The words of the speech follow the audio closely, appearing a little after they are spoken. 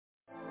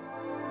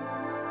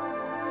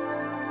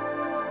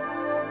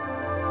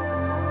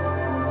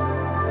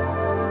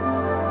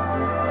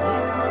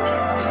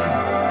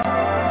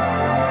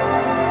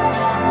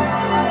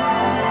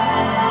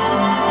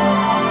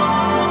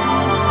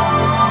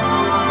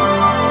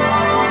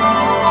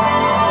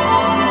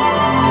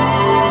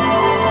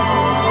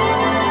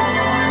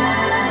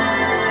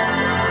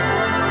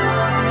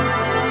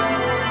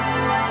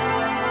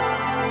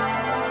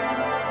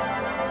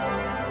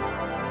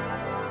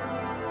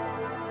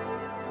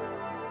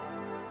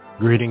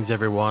Greetings,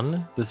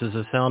 everyone. This is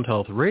a Sound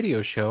Health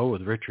radio show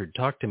with Richard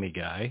Talk to Me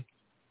Guy.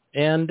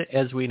 And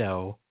as we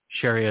know,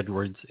 Sherry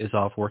Edwards is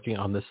off working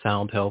on the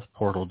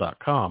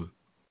soundhealthportal.com.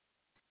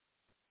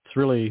 It's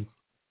really,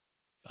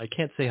 I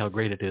can't say how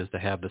great it is to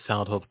have the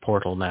Sound Health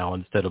Portal now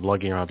instead of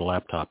lugging around a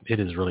laptop. It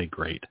is really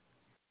great.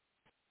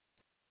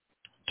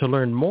 To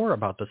learn more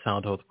about the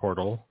Sound Health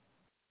Portal,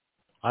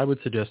 I would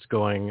suggest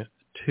going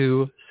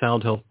to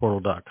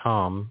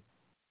soundhealthportal.com,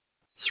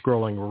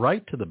 scrolling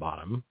right to the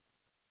bottom,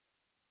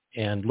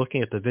 and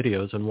looking at the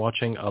videos and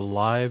watching a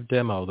live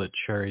demo that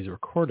Sherry's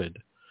recorded,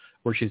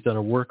 where she's done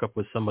a workup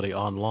with somebody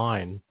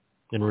online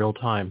in real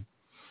time.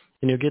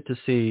 And you'll get to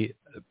see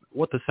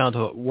what the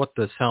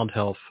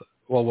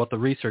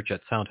research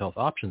at Sound Health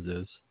Options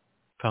is,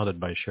 founded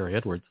by Sherry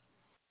Edwards,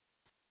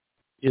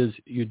 is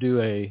you do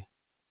a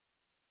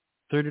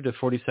 30 to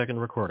 40 second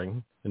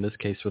recording. In this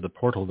case, with the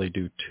portal, they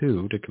do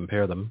 2 to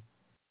compare them.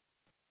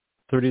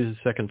 30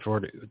 to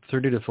 40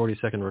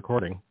 second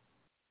recording.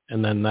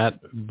 And then that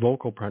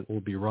vocal print will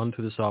be run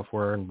through the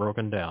software and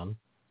broken down.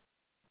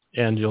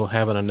 And you'll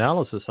have an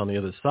analysis on the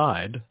other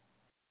side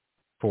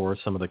for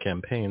some of the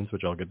campaigns,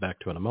 which I'll get back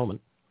to in a moment,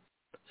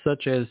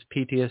 such as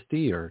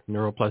PTSD or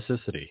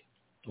neuroplasticity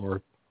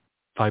or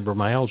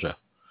fibromyalgia.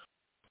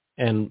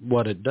 And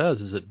what it does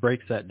is it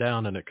breaks that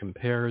down and it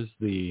compares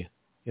the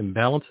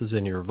imbalances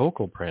in your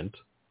vocal print,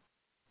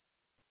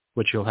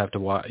 which you'll have to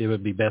watch. It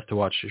would be best to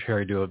watch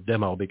Sherry do a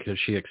demo because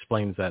she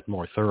explains that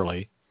more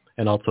thoroughly.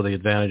 And also the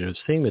advantage of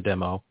seeing the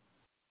demo,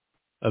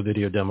 a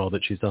video demo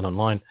that she's done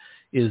online,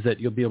 is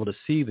that you'll be able to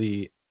see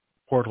the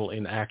portal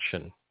in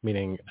action,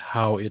 meaning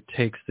how it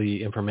takes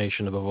the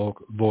information of a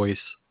voice,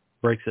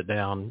 breaks it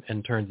down,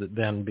 and turns it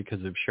then,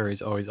 because of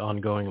Sherry's always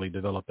ongoingly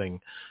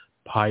developing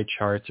pie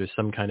charts or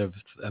some kind of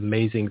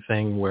amazing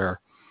thing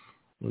where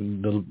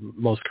the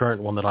most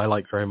current one that I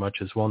like very much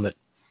is one that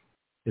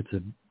it's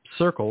a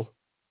circle,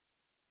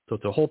 so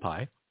it's a whole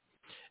pie,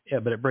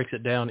 but it breaks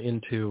it down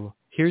into,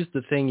 here's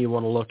the thing you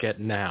want to look at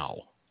now.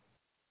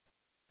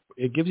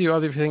 It gives you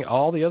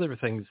all the other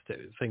things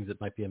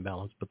that might be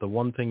imbalanced, but the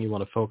one thing you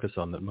want to focus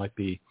on that might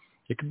be,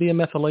 it could be a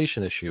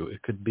methylation issue.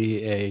 It could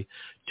be a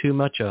too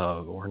much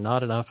of or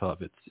not enough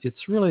of.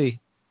 It's really,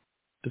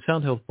 the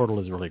Sound Health Portal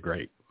is really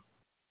great.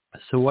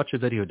 So watch a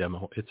video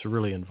demo. It's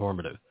really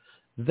informative.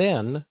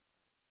 Then,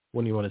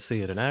 when you want to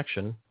see it in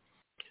action,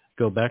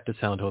 go back to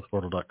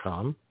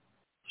soundhealthportal.com,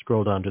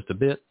 scroll down just a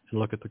bit, and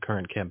look at the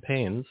current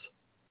campaigns.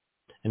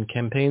 And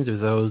campaigns are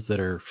those that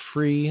are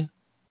free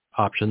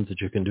options that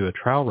you can do a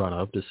trial run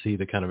of to see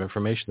the kind of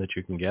information that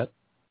you can get.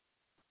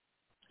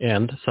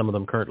 And some of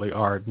them currently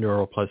are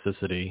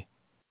neuroplasticity,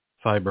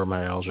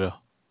 fibromyalgia.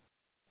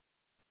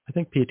 I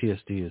think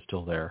PTSD is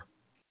still there.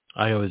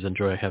 I always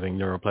enjoy having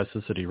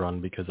neuroplasticity run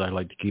because I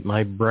like to keep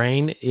my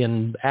brain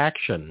in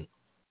action.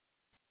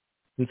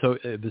 And so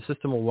the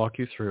system will walk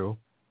you through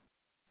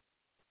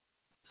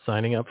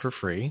signing up for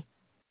free.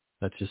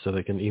 That's just so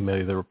they can email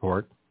you the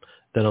report.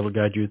 Then it'll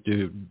guide you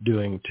through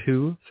doing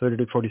 2 30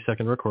 to 40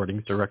 second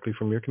recordings directly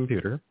from your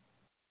computer.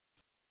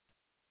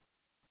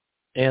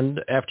 And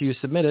after you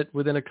submit it,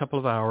 within a couple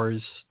of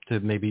hours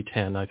to maybe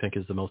 10, I think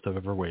is the most I've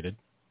ever waited,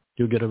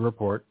 you'll get a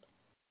report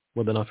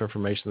with enough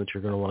information that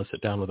you're going to want to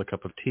sit down with a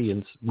cup of tea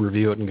and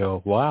review it and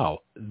go, wow.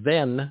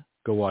 Then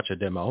go watch a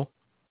demo.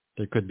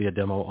 There could be a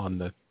demo on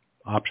the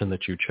option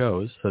that you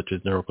chose, such as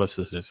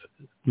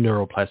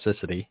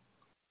neuroplasticity.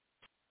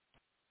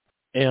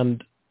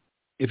 And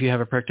if you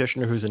have a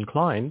practitioner who's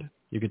inclined,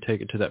 you could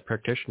take it to that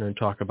practitioner and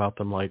talk about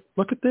them like,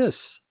 look at this.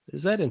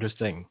 Is that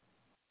interesting?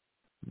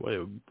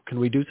 Can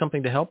we do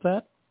something to help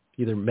that?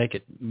 Either make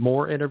it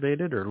more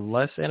innervated or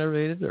less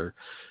innervated, or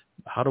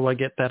how do I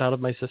get that out of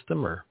my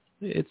system? Or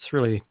it's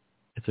a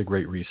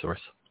great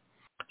resource.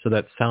 So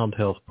that's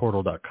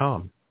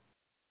soundhealthportal.com.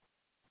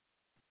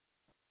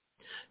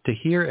 To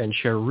hear and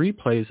share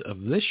replays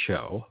of this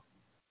show,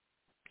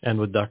 and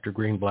with Dr.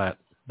 Greenblatt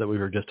that we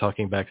were just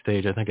talking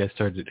backstage, I think I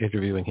started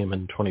interviewing him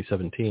in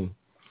 2017.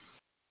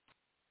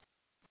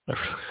 A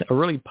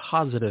really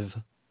positive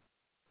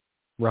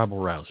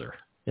rabble-rouser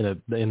in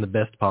the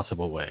best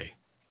possible way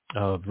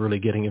of really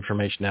getting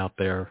information out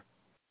there,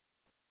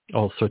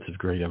 all sorts of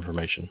great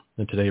information.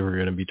 And today we're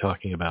going to be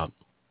talking about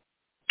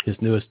his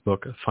newest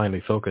book,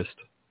 Finally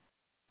Focused,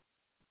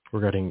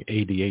 regarding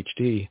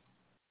ADHD.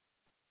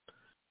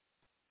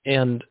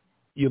 And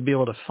you'll be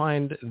able to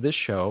find this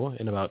show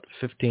in about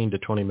 15 to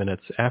 20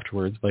 minutes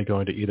afterwards by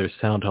going to either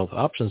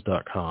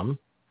soundhealthoptions.com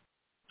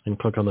and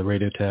click on the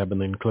radio tab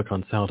and then click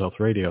on Sound Health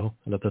Radio.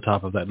 And at the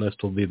top of that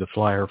list will be the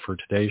flyer for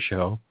today's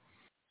show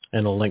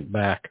and a link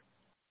back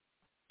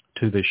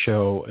to the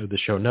show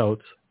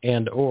notes,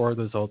 and or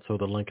there's also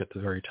the link at the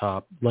very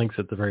top, links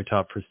at the very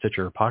top for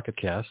Stitcher or Pocket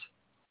Cast,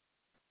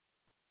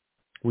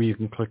 where you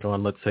can click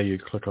on, let's say you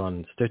click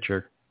on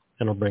Stitcher,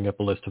 and it'll bring up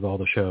a list of all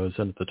the shows,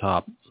 and at the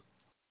top,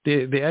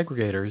 the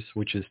aggregators,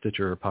 which is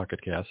Stitcher or Pocket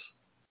Casts,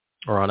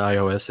 or on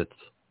iOS it's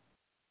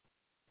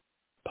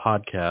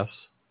Podcasts,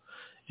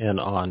 and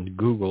on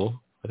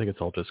Google, I think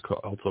it's also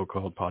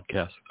called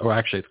Podcasts, or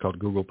actually it's called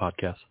Google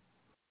Podcasts.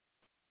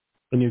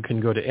 And you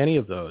can go to any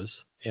of those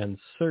and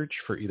search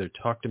for either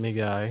Talk to Me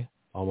Guy,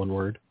 all one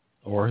word,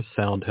 or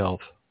Sound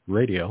Health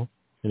Radio,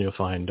 and you'll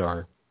find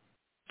our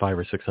 500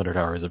 or 600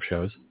 hours of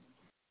shows.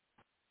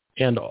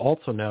 And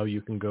also now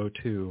you can go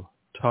to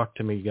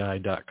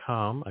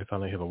talktomeguy.com. I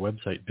finally have a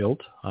website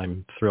built,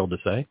 I'm thrilled to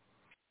say.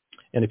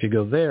 And if you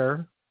go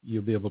there,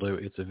 you'll be able to,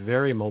 it's a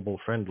very mobile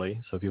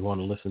friendly, so if you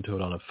want to listen to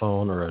it on a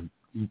phone or a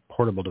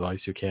portable device,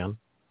 you can.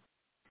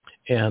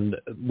 And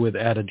with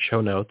added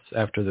show notes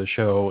after the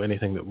show,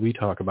 anything that we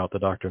talk about, the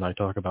doctor and I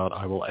talk about,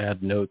 I will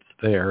add notes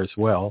there as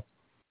well.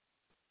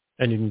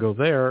 And you can go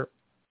there.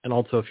 And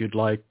also, if you'd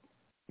like,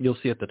 you'll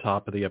see at the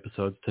top of the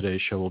episodes,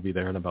 today's show will be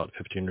there in about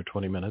 15 or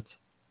 20 minutes.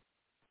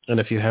 And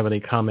if you have any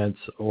comments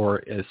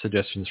or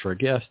suggestions for a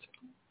guest,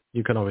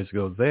 you can always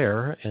go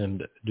there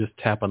and just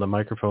tap on the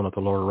microphone at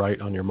the lower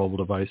right on your mobile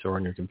device or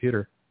on your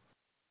computer.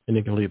 And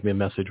you can leave me a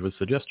message with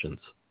suggestions.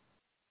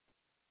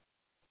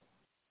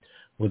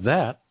 With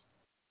that,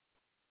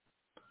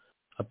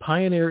 a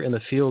pioneer in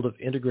the field of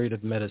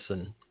integrative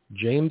medicine,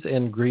 James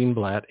N.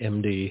 Greenblatt,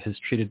 MD, has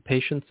treated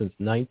patients since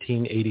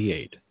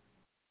 1988.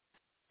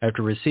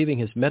 After receiving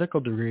his medical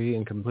degree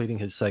and completing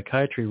his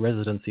psychiatry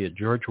residency at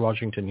George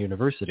Washington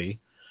University,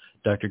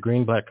 Dr.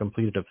 Greenblatt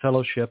completed a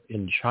fellowship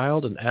in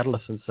child and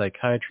adolescent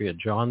psychiatry at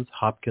Johns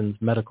Hopkins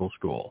Medical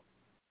School.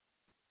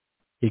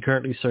 He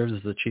currently serves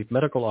as the Chief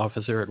Medical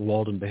Officer at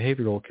Walden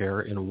Behavioral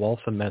Care in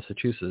Waltham,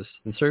 Massachusetts,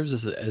 and serves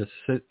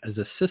as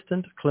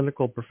Assistant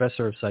Clinical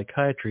Professor of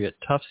Psychiatry at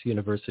Tufts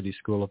University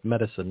School of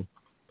Medicine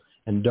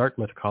and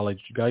Dartmouth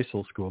College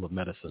Geisel School of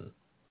Medicine.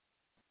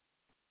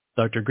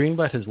 Dr.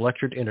 Greenblatt has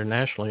lectured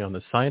internationally on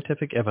the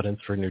scientific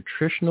evidence for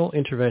nutritional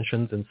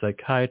interventions in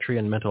psychiatry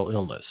and mental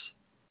illness.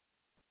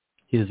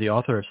 He is the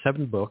author of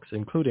 7 books,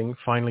 including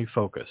Finally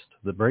Focused,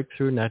 the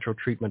Breakthrough Natural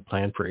Treatment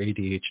Plan for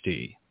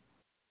ADHD.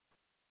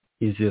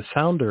 He's the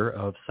founder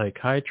of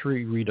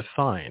Psychiatry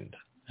Redefined,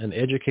 an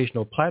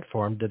educational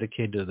platform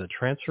dedicated to the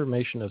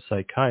transformation of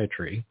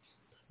psychiatry,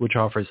 which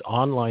offers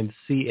online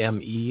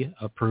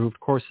CME-approved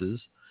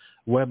courses,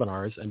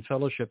 webinars, and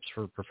fellowships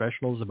for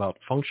professionals about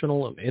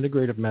functional and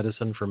integrative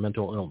medicine for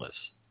mental illness.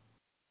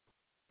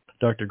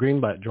 Dr.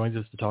 Greenblatt joins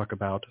us to talk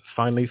about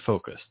Finally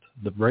Focused,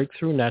 the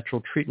Breakthrough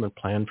Natural Treatment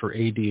Plan for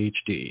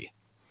ADHD,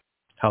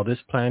 how this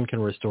plan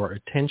can restore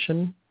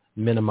attention,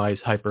 minimize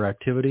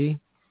hyperactivity,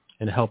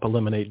 and help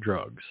eliminate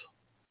drugs.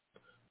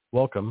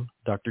 Welcome,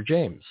 Dr.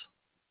 James.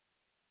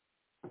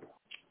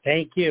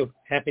 Thank you.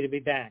 Happy to be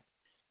back.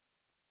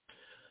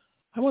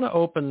 I want to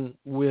open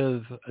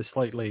with a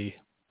slightly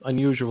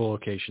unusual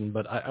occasion,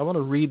 but I want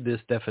to read this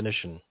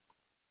definition.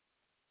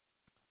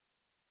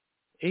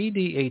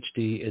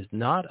 ADHD is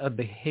not a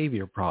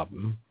behavior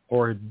problem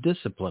or a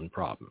discipline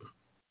problem.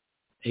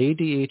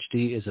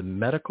 ADHD is a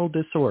medical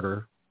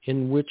disorder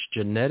in which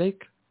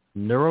genetic,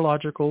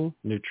 neurological,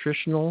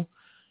 nutritional,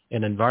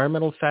 and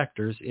environmental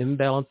factors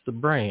imbalance the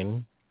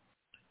brain,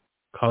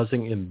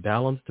 causing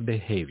imbalanced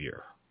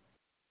behavior.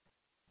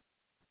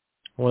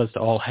 I want us to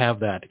all have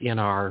that in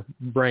our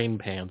brain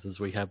pans as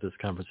we have this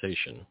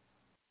conversation.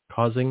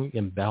 Causing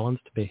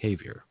imbalanced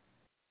behavior.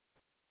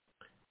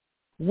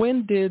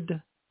 When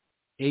did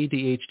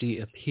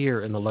ADHD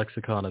appear in the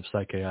lexicon of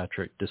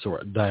psychiatric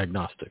disorder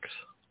diagnostics?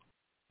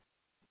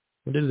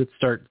 When did it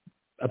start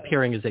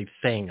appearing as a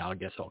thing, I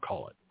guess I'll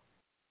call it?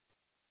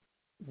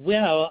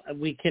 Well,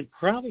 we could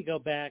probably go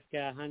back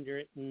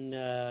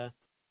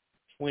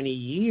 120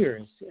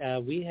 years.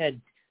 We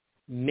had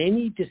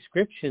many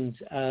descriptions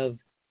of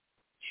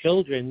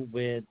children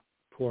with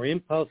poor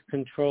impulse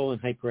control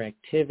and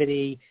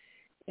hyperactivity.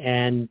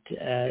 And,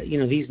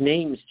 these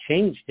names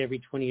changed every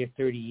 20 or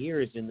 30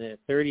 years. In the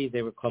 30s,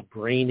 they were called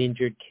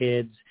brain-injured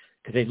kids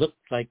because they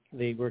looked like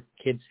they were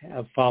kids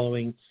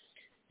following,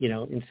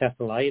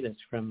 encephalitis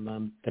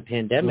from the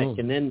pandemic. Oh.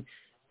 And then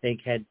they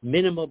had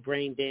minimal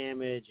brain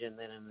damage. And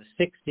then in the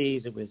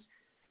 60s, it was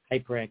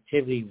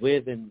hyperactivity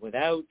with and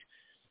without,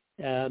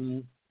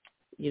 attention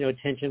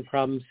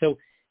problems. So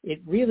it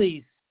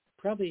really,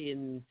 probably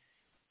in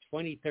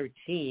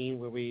 2013,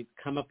 where we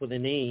come up with a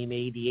name,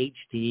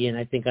 ADHD, and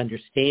I think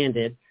understand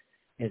it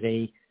as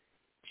a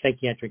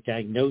psychiatric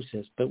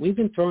diagnosis. But we've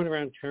been throwing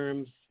around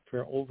terms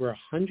for over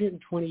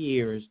 120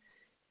 years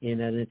in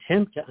an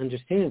attempt to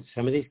understand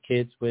some of these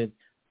kids with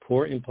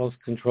poor impulse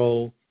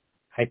control,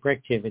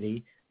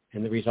 hyperactivity,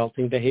 and the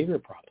resulting behavior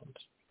problems.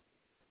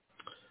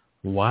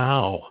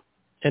 Wow.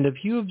 And have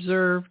you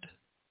observed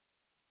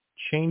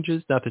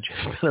changes, not that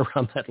you've been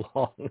around that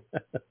long.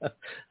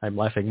 I'm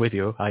laughing with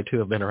you. I, too,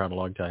 have been around a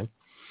long time.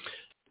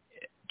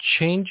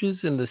 Changes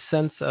in the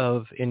sense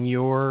of, in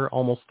your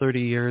almost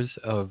 30 years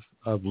of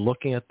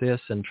looking at this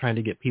and trying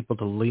to get people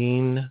to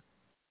lean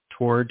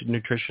toward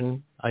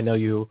nutrition. I know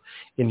you,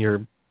 in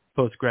your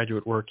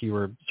postgraduate work, you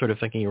were sort of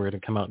thinking you were going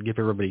to come out and give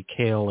everybody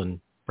kale and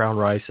brown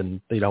rice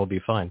and they'd all be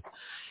fine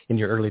in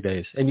your early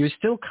days. And you're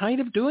still kind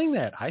of doing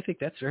that. I think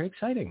that's very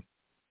exciting.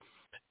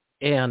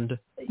 And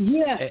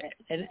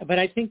but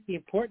I think the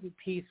important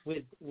piece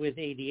with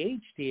ADHD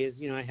is,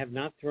 I have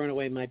not thrown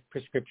away my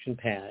prescription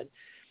pad.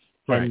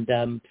 Right.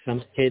 And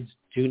some kids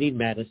do need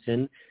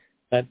medicine.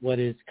 But what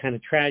is kind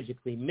of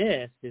tragically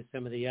missed is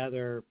some of the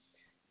other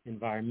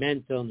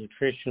environmental,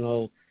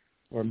 nutritional,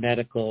 or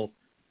medical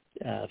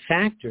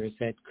factors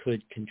that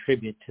could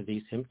contribute to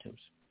these symptoms.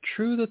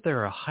 True that there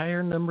are a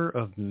higher number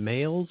of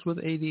males with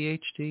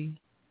ADHD?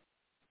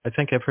 I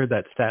think I've heard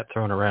that stat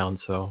thrown around,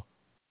 so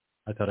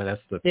I thought I'd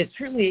ask the... It's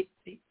certainly,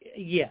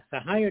 yes, a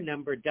higher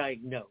number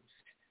diagnosed.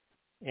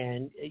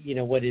 And,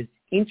 what is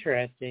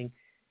interesting,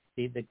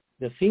 the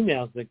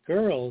females, the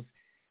girls,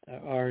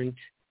 aren't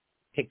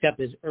picked up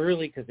as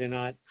early because they're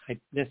not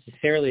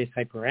necessarily as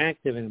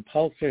hyperactive and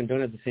impulsive and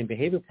don't have the same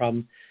behavior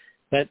problems,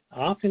 but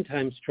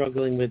oftentimes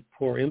struggling with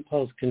poor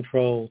impulse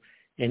control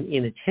and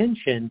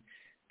inattention,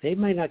 they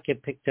might not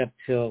get picked up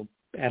till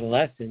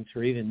adolescence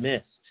or even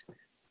missed.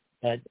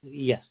 But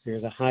yes,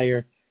 there's a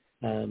higher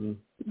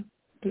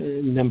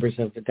numbers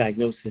of the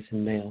diagnosis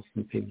in males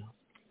than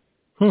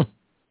females.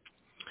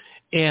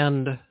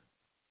 And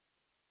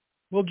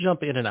we'll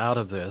jump in and out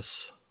of this.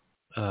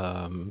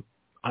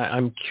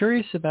 I'm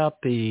curious about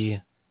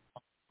since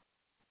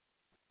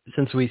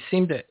we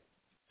seem to,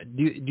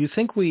 do you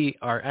think we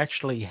are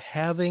actually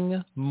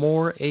having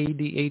more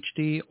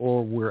ADHD,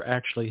 or we're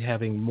actually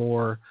having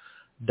more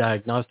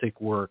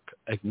diagnostic work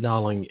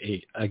acknowledging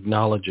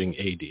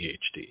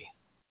ADHD?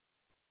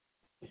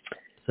 Does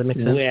that make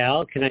sense?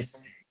 Well,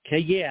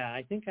 yeah,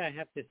 I think I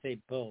have to say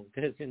both,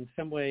 because in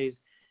some ways,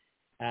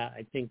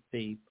 I think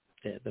the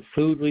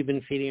food we've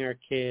been feeding our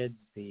kids,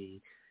 the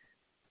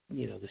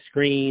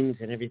screens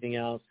and everything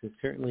else is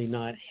certainly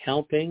not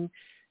helping.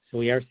 So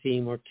we are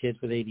seeing more kids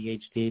with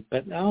ADHD,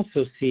 but I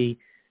also see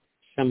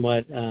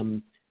somewhat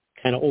kind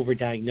of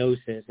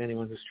overdiagnosis.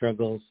 Anyone who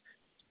struggles,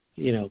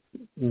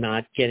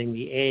 not getting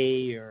the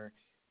A or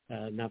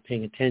not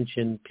paying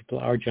attention, people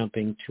are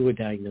jumping to a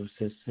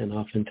diagnosis and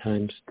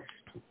oftentimes,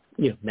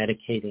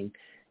 medicating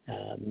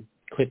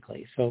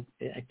quickly. So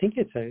I think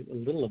it's a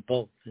little of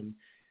both, and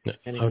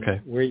depending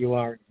on where you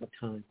are at what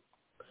time.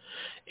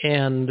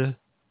 And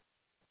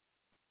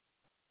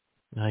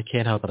I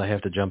can't help it, I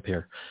have to jump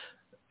here.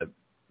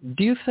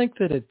 Do you think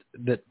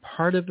that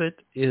part of it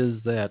is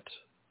that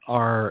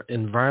our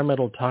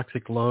environmental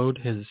toxic load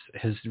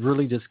has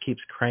really just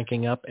keeps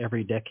cranking up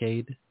every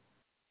decade?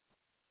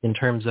 In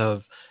terms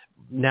of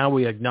now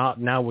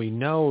we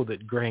know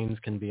that grains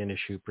can be an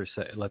issue per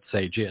se. Let's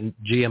say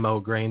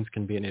GMO grains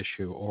can be an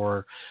issue,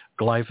 or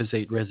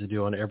glyphosate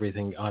residue on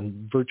everything,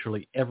 on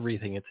virtually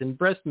everything. It's in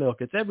breast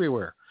milk. It's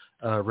everywhere.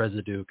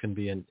 Residue can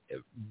be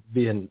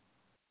an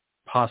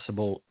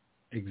possible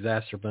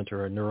exacerbant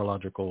or a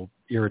neurological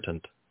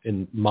irritant,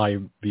 in my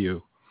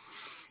view.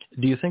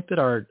 Do you think that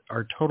our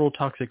total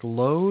toxic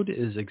load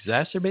is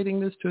exacerbating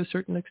this to a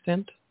certain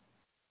extent?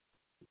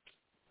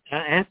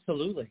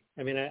 Absolutely.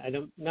 I mean,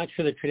 I'm not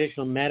sure the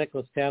traditional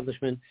medical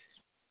establishment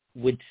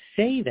would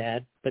say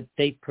that, but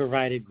they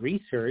provided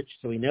research.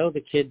 So we know the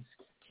kids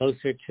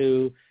closer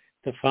to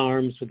the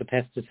farms with the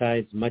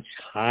pesticides, much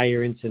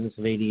higher incidence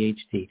of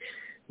ADHD.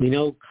 We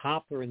know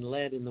copper and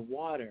lead in the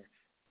water,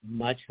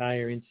 much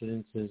higher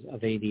incidences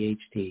of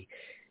ADHD.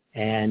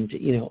 And,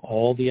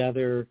 all the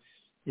other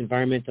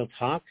environmental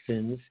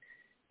toxins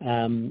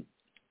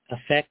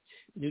affect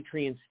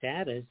nutrient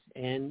status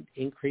and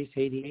increase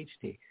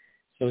ADHD.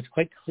 So it's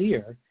quite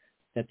clear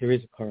that there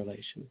is a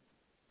correlation.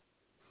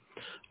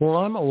 Well,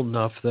 I'm old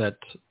enough that,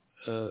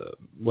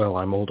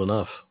 I'm old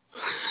enough,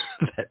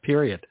 that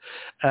period,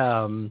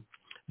 that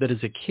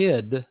as a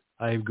kid,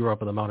 I grew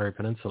up in the Monterey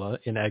Peninsula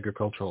in an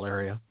agricultural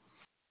area.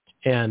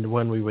 And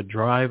when we would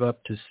drive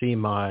up to see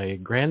my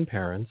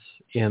grandparents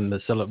in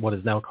what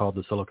is now called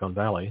the Silicon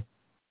Valley,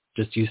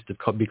 just used to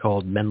be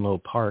called Menlo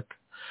Park,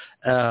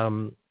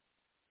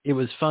 it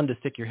was fun to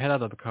stick your head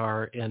out of the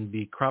car and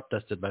be crop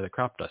dusted by the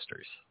crop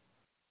dusters.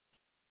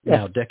 Yeah.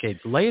 Now,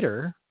 decades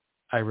later,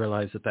 I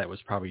realized that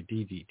was probably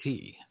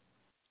DDT.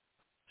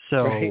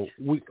 So right.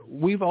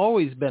 We've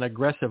always been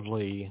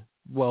aggressively,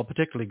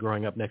 particularly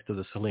growing up next to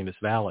the Salinas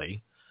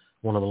Valley,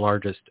 one of the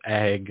largest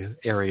ag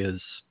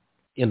areas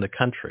in the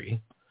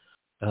country.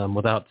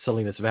 Without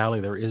Salinas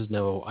Valley, there is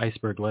no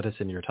iceberg lettuce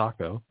in your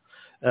taco.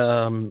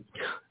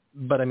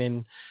 But I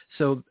mean,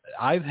 so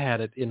I've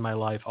had it in my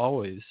life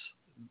always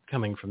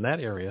coming from that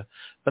area.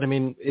 But I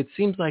mean, it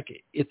seems like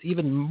it's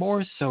even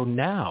more so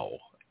now.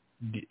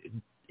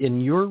 In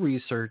your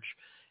research,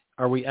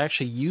 are we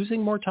actually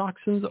using more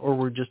toxins, or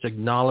we're just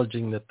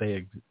acknowledging that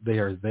they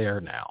are there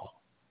now?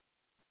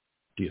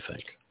 Do you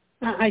think?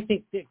 I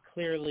think that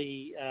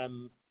clearly,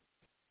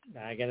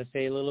 I got to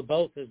say a little of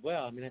both as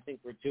well. I mean, I think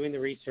we're doing the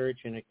research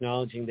and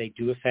acknowledging they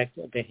do affect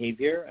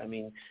behavior. I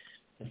mean,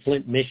 the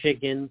Flint,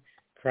 Michigan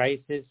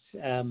crisis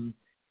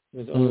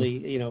was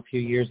only, a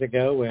few years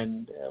ago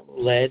when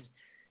lead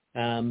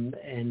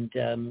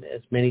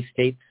as many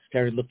states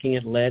started looking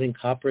at lead and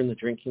copper in the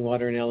drinking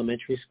water in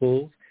elementary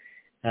schools,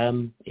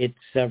 it's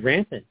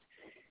rampant.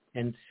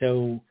 And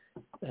so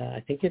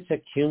I think it's a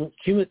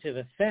cumulative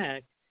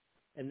effect.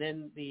 And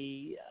then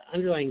the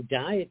underlying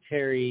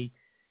dietary,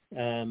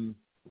 kind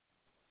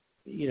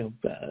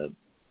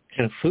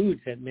of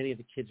foods that many of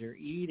the kids are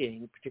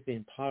eating, particularly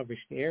in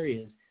impoverished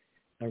areas,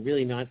 are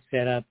really not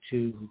set up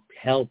to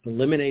help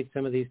eliminate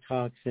some of these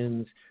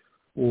toxins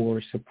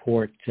or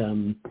support,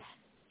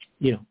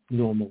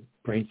 normal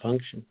brain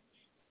function.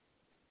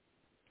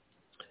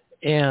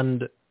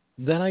 And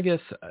then I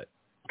guess,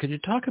 could you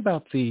talk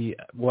about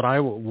what I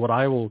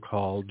will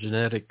call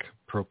genetic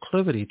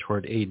proclivity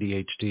toward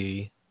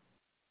ADHD?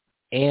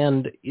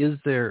 And is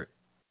there,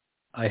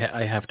 I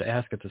have to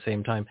ask at the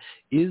same time,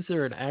 is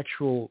there an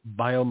actual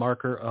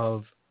biomarker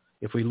of,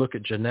 if we look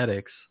at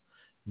genetics,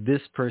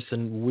 this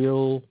person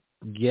will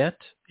get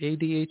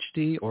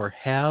ADHD or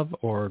have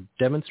or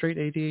demonstrate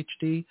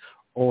ADHD,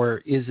 or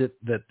is it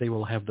that they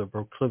will have the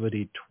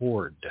proclivity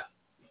toward?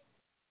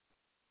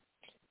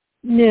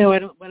 No, I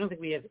don't think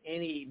we have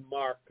any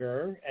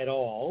marker at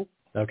all.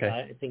 Okay.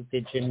 I think the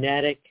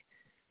genetic,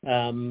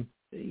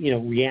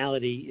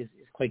 reality is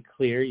quite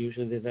clear.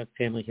 Usually there's a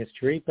family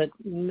history, but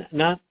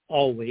not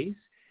always.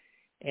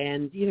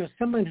 And,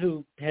 someone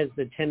who has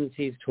the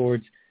tendencies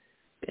towards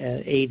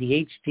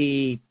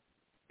ADHD,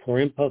 poor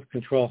impulse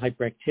control,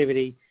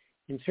 hyperactivity,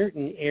 in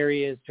certain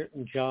areas,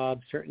 certain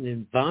jobs, certain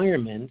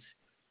environments,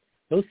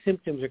 those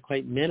symptoms are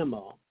quite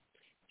minimal.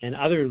 And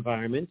other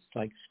environments,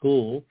 like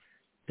school,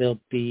 they'll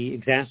be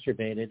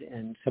exacerbated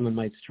and someone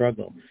might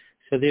struggle.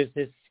 So there's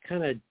this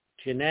kind of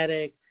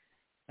genetic,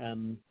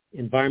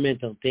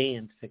 environmental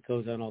dance that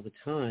goes on all the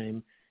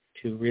time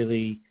to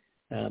really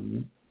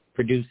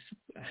produce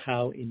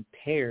how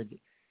impaired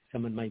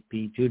someone might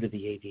be due to the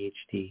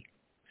ADHD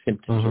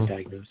symptoms or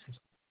diagnosis.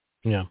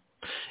 Yeah.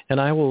 And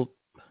I will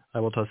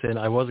toss in,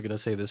 I was going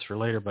to say this for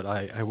later, but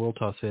I will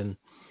toss in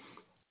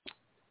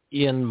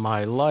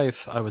my life,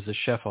 I was a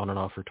chef on and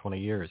off for 20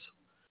 years.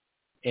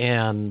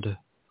 And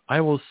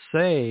I will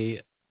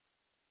say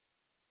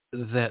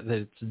that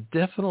it's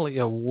definitely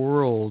a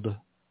world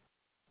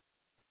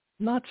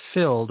not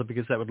filled,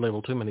 because that would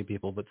label too many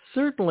people, but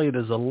certainly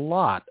there's a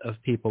lot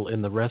of people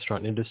in the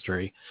restaurant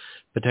industry,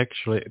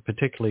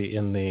 particularly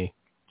in the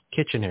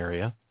kitchen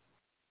area,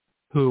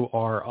 who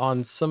are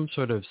on some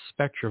sort of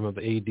spectrum of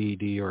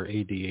ADD or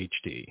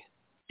ADHD.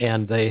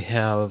 And they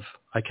have,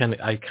 I kind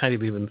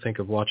of even think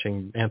of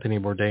watching Anthony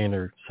Bourdain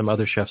or some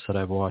other chefs that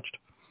I've watched,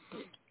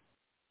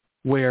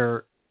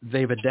 where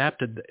they've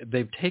adapted,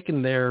 they've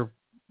taken their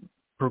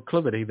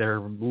proclivity, their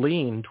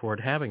lean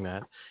toward having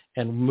that,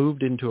 and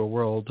moved into a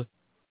world,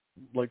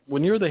 like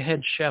when you're the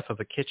head chef of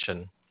a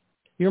kitchen,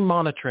 you're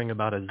monitoring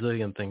about a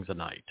zillion things a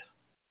night.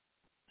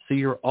 So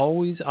you're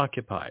always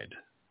occupied.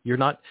 You're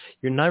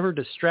never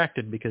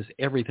distracted because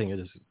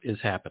everything is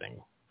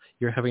happening.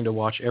 You're having to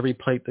watch every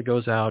plate that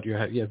goes out.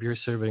 If you're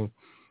serving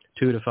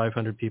 200 to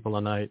 500 people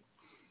a night,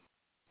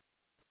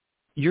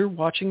 you're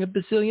watching a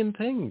bazillion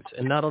things.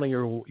 And not only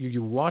are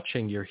you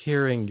watching, you're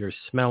hearing, you're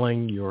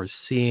smelling, you're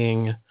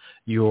seeing,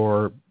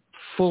 you're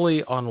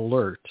fully on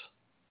alert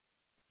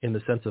in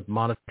the sense of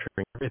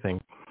monitoring everything,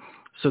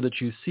 so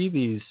that you see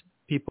these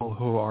people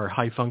who are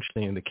high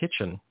functioning in the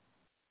kitchen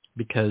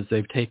because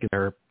they've taken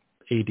their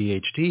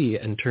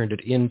ADHD and turned it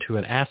into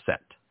an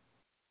asset.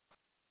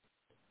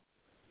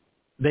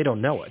 They don't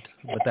know it,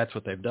 but that's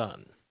what they've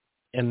done.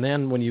 And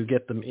then when you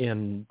get them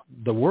in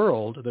the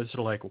world, they're sort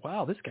of like,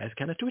 wow, this guy's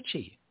kind of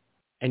twitchy.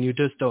 And you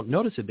just don't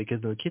notice it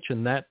because in the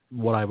kitchen, that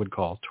what I would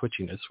call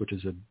twitchiness, which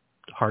is a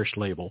harsh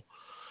label,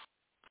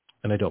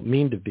 and I don't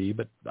mean to be,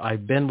 but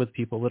I've been with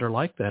people that are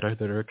like that, or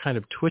that are kind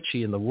of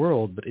twitchy in the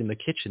world, but in the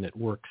kitchen it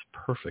works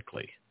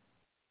perfectly.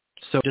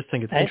 So I just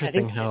think it's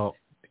interesting how...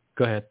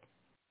 Go ahead.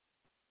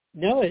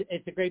 No,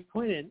 it's a great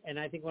point, and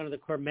I think one of the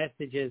core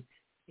messages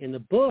in the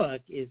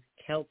book is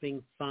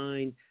helping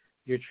find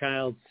your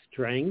child's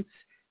strengths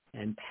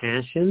and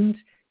passions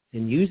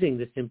and using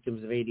the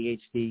symptoms of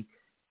ADHD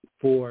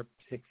for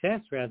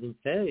success rather than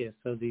failure.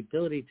 So the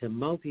ability to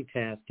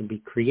multitask and be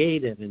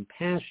creative and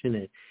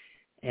passionate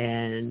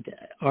and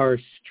our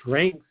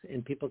strengths,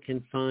 and people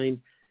can find,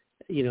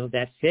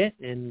 that fit.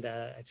 And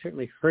I've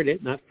certainly heard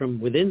it, not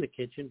from within the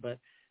kitchen, but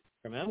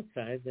from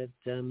outside, that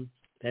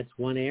that's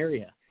one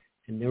area.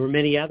 And there were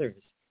many others.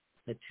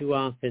 That too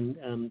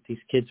often these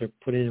kids are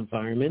put in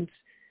environments,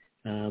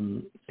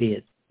 be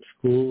it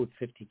school with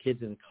 50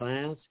 kids in a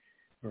class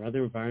or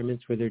other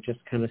environments where they're just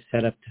kind of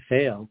set up to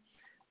fail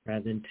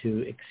rather than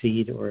to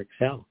exceed or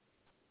excel.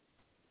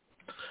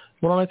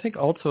 Well, I think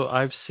also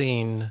I've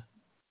seen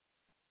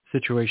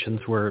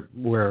situations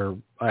where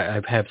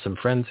I've had some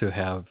friends who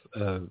have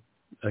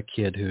a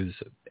kid who's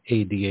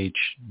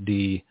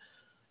ADHD-ish,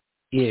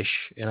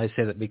 and I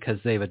say that because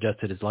they've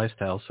adjusted his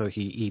lifestyle, so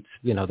he eats,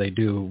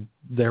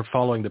 they're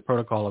following the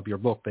protocol of your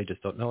book, they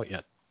just don't know it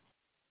yet.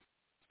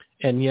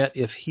 And yet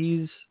if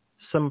he's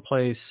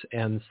someplace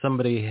and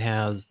somebody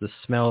has the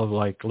smell of,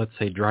 like, let's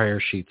say, dryer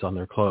sheets on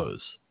their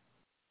clothes,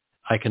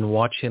 I can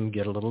watch him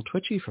get a little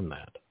twitchy from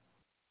that.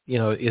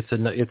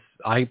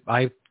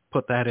 I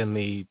put that in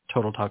the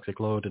total toxic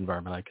load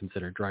environment. I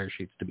consider dryer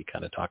sheets to be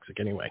kind of toxic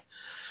anyway.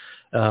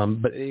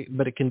 But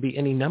it can be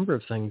any number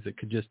of things that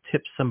could just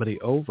tip somebody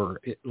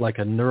over, like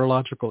a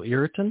neurological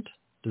irritant.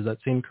 Does that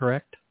seem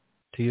correct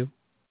to you?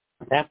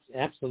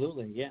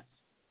 Absolutely, yes.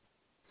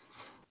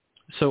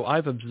 So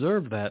I've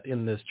observed that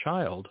in this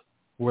child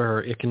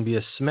where it can be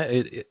a smell.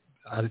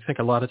 I think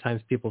a lot of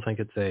times people think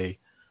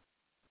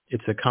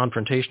it's a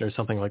confrontation or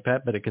something like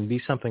that, but it can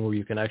be something where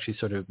you can actually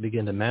sort of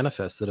begin to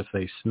manifest that if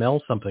they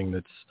smell something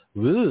that's,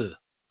 ugh,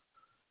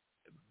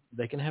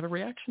 they can have a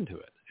reaction to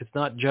it. It's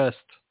not just,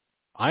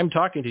 I'm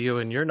talking to you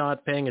and you're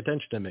not paying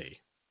attention to me.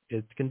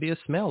 It can be a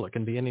smell. It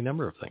can be any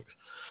number of things.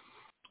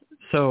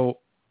 So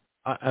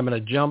I'm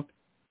going to jump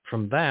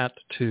from that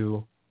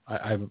to,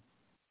 I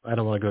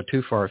don't want to go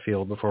too far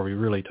afield before we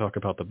really talk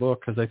about the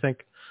book, because I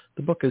think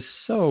the book is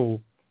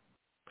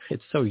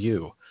it's so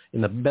you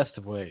in the best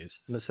of ways,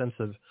 in the sense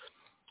of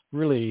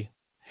really,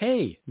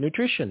 hey,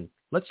 nutrition,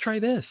 let's try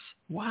this.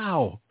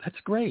 Wow, that's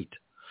great.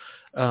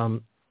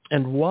 And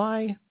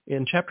why,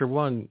 in chapter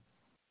 1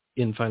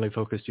 in Finally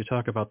Focused, you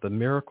talk about the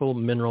miracle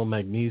mineral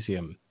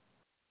magnesium.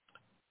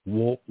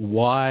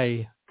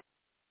 Why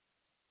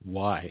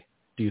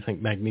do you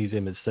think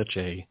magnesium is such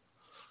a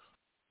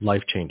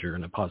life changer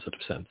in a positive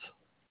sense?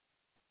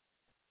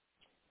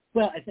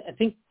 Well, I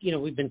think,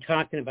 we've been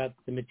talking about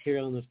the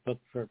material in this book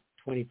for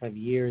 25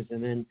 years,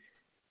 and then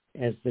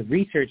as the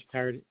research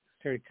started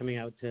coming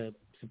out to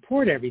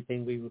support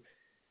everything, we were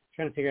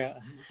trying to figure out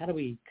how do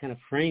we kind of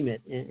frame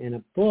it in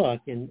a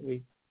book, and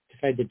we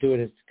decided to do it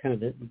as kind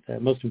of the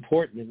most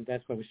important, and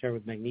that's why we started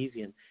with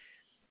magnesium.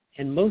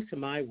 And most of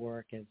my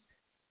work as,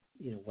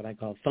 what I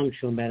call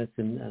functional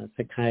medicine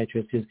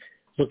psychiatrist is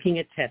looking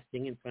at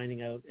testing and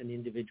finding out an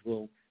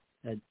individual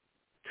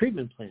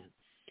treatment plan.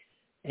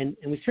 And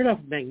we start off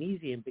with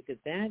magnesium because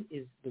that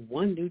is the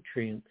one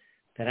nutrient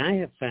that I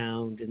have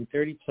found in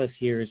 30 plus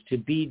years to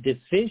be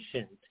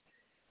deficient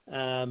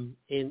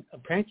in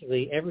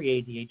practically every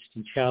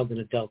ADHD child and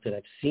adult that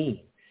I've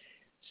seen.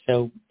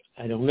 So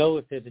I don't know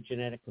if there's a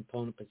genetic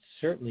component, but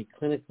certainly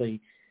clinically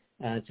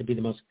to be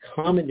the most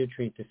common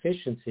nutrient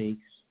deficiency.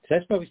 So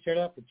that's why we start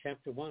off with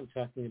chapter 1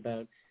 talking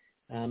about,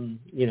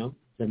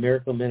 the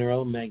miracle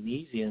mineral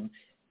magnesium,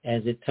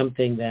 as it's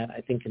something that I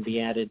think can be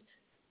added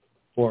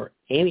for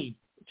any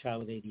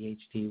child with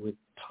ADHD with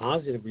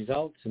positive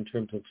results in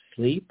terms of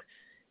sleep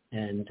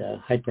and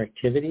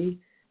hyperactivity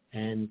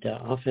and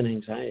often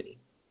anxiety.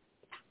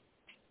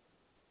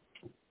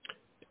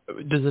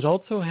 Does it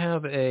also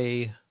have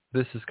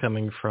this is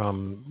coming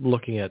from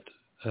looking at,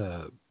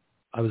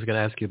 I was going to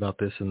ask you about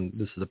this, and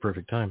this is the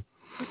perfect time.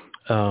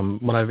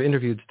 When I've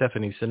interviewed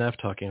Stephanie Seneff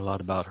talking a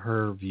lot about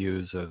her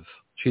views of,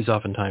 she's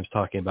oftentimes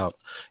talking about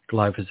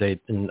glyphosate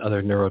and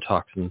other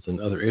neurotoxins and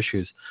other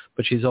issues,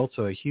 but she's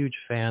also a huge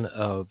fan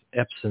of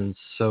Epsom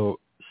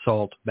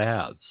salt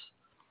baths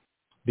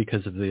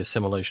because of the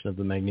assimilation of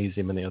the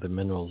magnesium and the other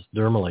minerals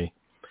dermally.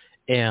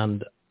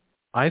 And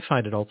I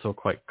find it also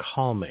quite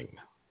calming.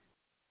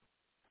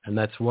 And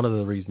that's one of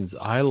the reasons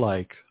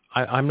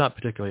I'm not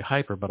particularly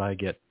hyper, but I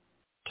get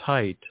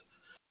tight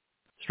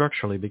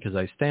structurally because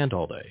I stand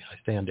all day. I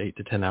stand 8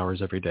 to 10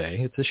 hours every day.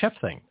 It's a chef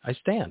thing. I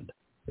stand.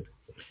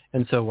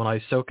 And so when I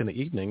soak in the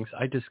evenings,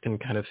 I just can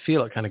kind of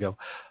feel it kind of go,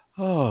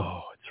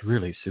 oh, it's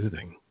really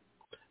soothing.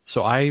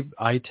 So I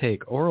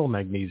take oral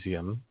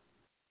magnesium,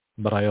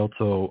 but I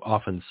also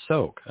often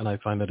soak, and I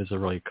find that is a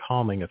really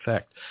calming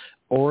effect.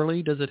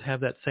 Orally, does it have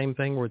that same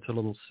thing where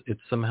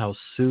it's somehow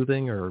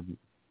soothing or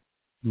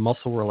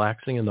muscle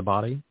relaxing in the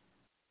body?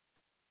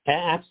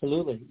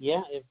 Absolutely.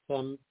 Yeah. If,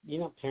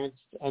 parents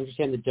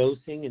understand the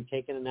dosing and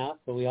taking enough,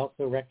 but we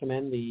also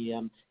recommend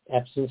the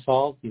Epsom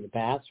salt, either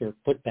baths or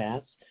foot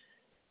baths.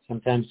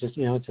 Sometimes just,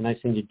 it's a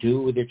nice thing to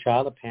do with your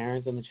child. The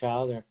parents and the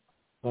child are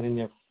putting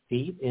their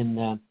feet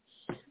in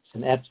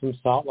some Epsom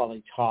salt while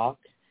they talk.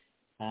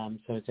 So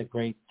it's a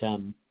great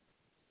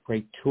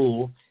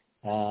tool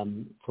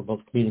for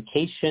both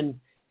communication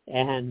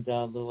and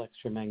a little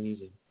extra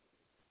magnesium.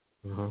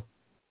 Mm-hmm.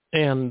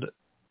 And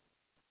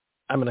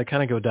I'm going to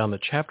kind of go down the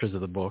chapters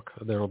of the book.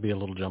 There will be a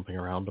little jumping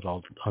around, but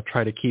I'll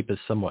try to keep us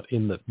somewhat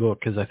in the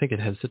book because I think it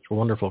has such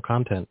wonderful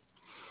content.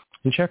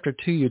 In chapter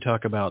 2, you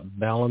talk about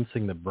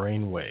balancing the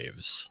brain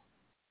waves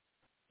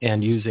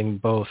and using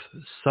both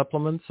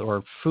supplements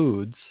or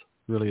foods,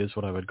 really is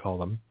what I would call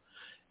them,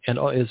 and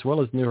as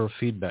well as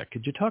neurofeedback.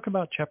 Could you talk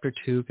about chapter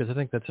 2? Because I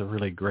think that's a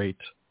really great,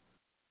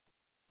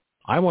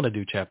 I want to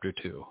do chapter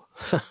 2.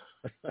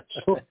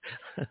 Sure.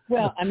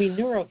 Well,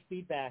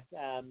 neurofeedback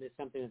is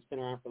something that's been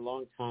around for a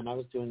long time. I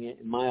was doing it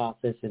in my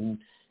office in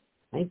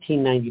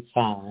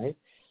 1995,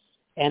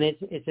 and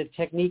it's a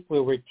technique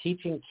where we're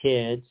teaching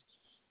kids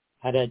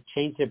how to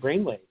change their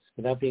brainwaves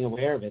without being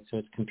aware of it. So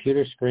it's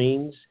computer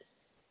screens,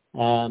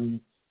 and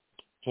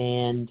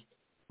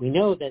we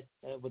know that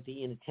what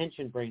the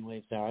inattention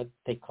brainwaves are,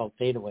 they call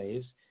theta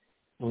waves,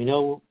 and we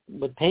know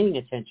what paying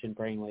attention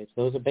brainwaves,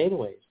 those are beta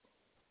waves.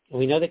 And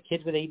we know that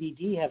kids with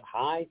ADD have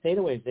high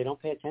theta waves. They don't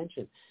pay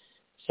attention.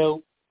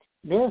 So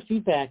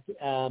neurofeedback,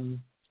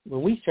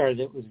 when we started,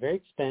 it was very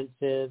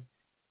expensive,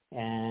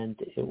 and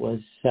it was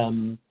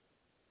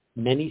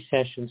many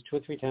sessions, 2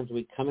 or 3 times a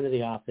week, come into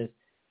the office.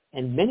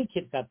 And many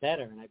kids got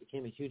better, and I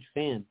became a huge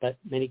fan, but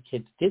many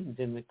kids didn't,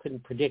 and we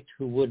couldn't predict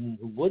who would and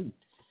who wouldn't.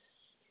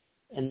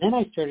 And then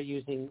I started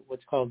using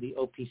what's called the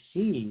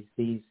OPCs,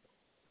 these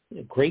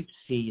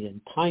grapeseed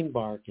and pine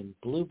bark and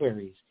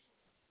blueberries,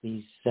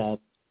 these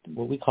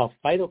what we call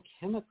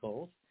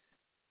phytochemicals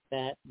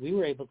that we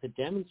were able to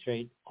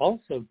demonstrate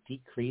also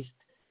decreased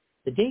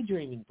the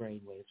daydreaming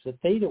brain waves, the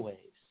theta waves.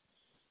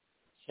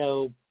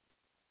 So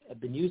I've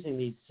been using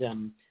these, as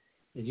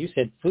you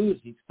said, foods,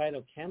 these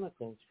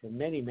phytochemicals for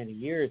many, many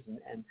years,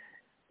 and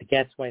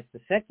that's why it's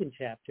the second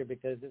chapter,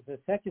 because it's the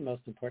second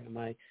most important, in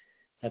my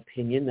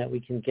opinion, that we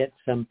can get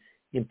some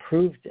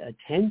improved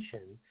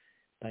attention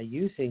by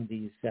using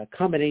these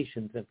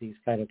combinations of these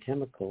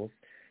phytochemicals.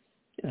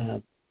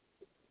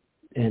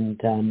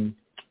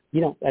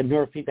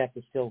 Neurofeedback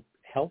is still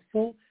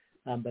helpful,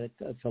 but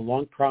it's a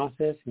long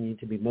process. You need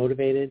to be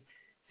motivated.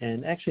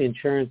 And actually,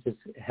 insurance is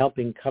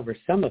helping cover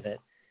some of it.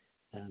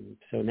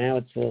 So now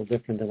it's a little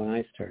different than when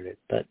I started.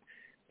 But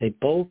the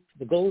goal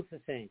is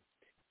the same.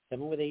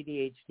 Someone with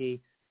ADHD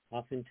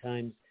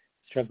oftentimes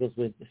struggles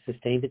with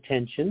sustained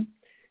attention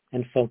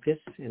and focus,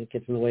 and it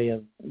gets in the way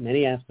of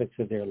many aspects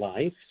of their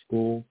life,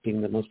 school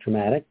being the most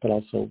traumatic, but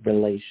also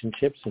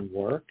relationships and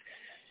work.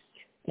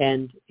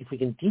 And if we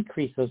can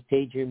decrease those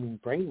daydreaming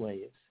brain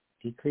waves,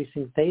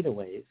 decreasing theta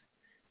waves,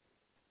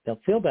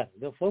 they'll feel better,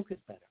 they'll focus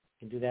better.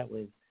 We can do that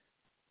with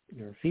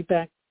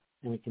neurofeedback,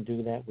 and we can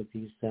do that with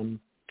these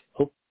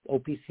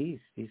OPCs,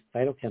 these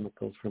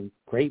phytochemicals from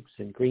grapes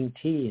and green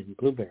tea and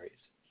blueberries.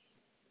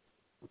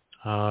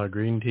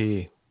 Green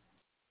tea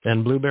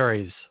and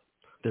blueberries.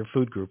 They're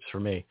food groups for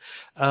me.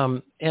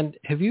 And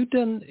have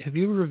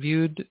you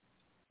reviewed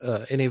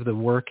any of the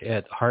work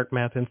at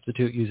HeartMath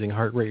Institute using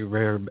heart rate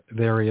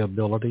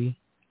variability?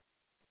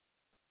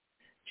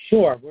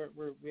 Sure.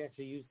 We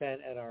actually use that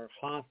at our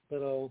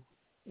hospital,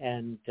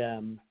 and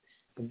I'm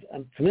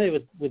familiar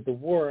with the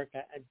work.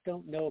 I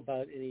don't know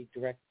about any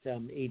direct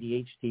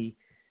ADHD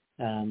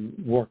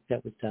work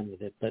that was done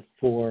with it, but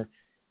for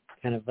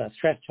kind of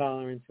stress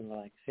tolerance and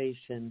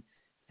relaxation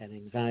and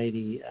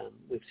anxiety,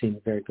 we've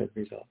seen very good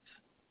results.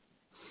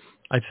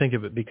 I think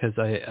of it because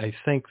I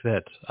think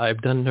that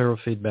I've done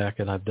neurofeedback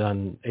and I've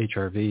done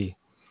HRV.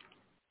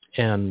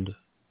 And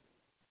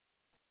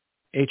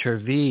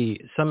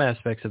HRV, some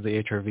aspects of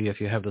the HRV,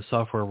 if you have the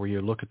software where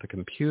you look at the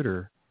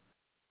computer,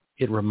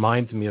 it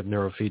reminds me of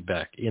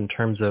neurofeedback in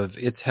terms of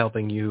it's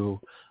helping you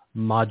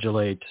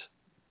modulate,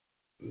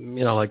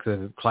 like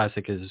the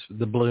classic is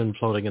the balloon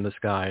floating in the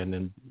sky, and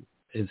then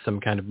in some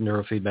kind of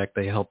neurofeedback,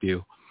 they help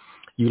you.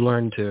 You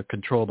learn to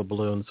control the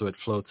balloon so it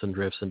floats and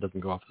drifts and doesn't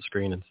go off the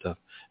screen and stuff.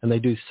 And they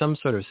do some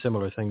sort of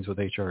similar things with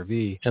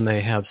HRV, and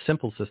they have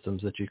simple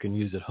systems that you can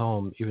use at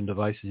home, even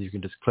devices you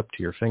can just clip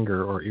to your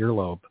finger or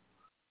earlobe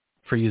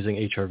for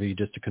using HRV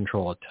just to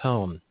control a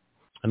tone.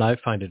 And I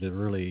find it a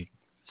really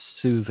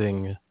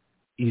soothing,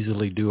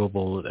 easily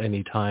doable at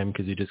any time,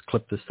 because you just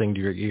clip this thing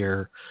to your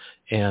ear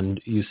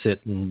and you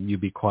sit and you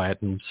be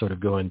quiet and sort of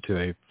go into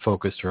a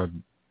focused or a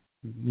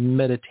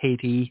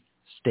meditative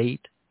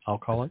state, I'll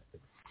call it.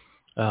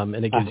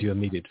 And it gives you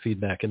immediate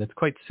feedback, and it's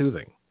quite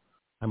soothing.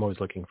 I'm always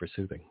looking for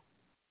soothing.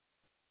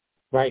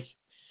 Right.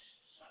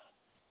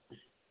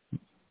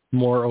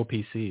 More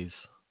OPCs.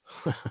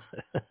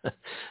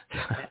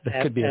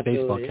 That could be a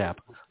baseball cap.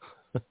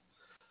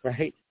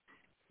 Right.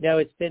 No,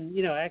 it's been,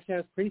 actually I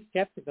was pretty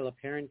skeptical. A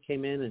parent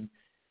came in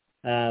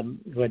and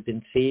who had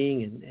been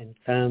seeing and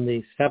found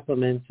these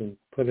supplements and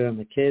put it on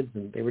the kids,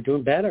 and they were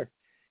doing better.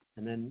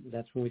 And then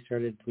that's when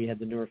we had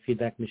the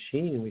neurofeedback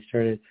machine, and we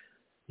started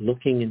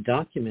looking and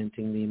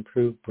documenting the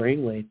improved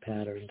brainwave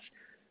patterns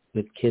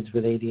with kids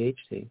with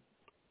ADHD.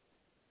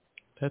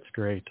 That's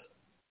great.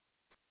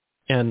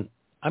 And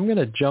I'm going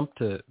to jump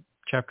to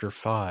chapter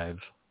 5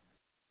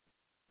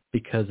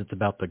 because it's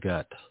about the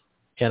gut.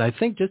 And I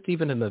think just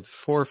even in the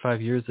 4 or 5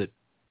 years that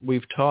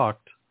we've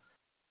talked,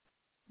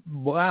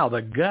 wow,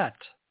 the gut,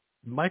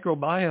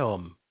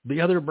 microbiome,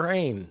 the other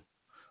brain.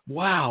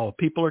 Wow,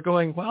 people are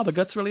going, wow, the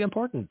gut's really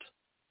important.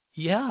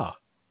 Yeah.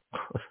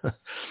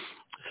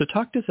 So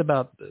talk to us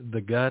about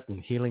the gut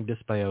and healing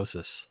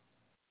dysbiosis,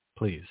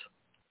 please.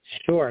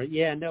 Sure.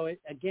 Yeah, no,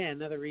 again,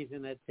 another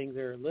reason that things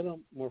are a little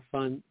more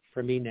fun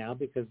for me now,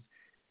 because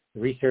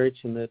the research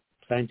and the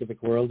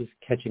scientific world is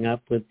catching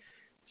up with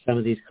some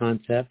of these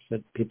concepts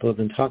that people have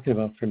been talking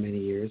about for many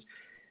years.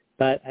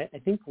 But I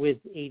think with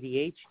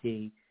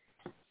ADHD,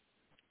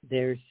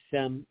 there's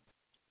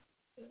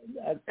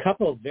a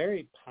couple of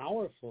very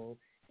powerful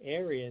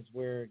areas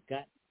where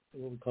gut,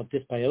 what we call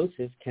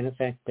dysbiosis, can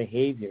affect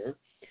behavior.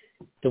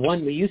 The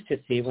one we used to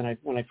see when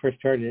I first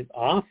started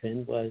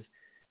often was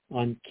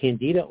on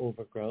candida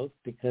overgrowth,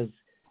 because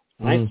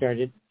when I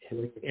started,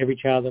 every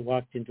child that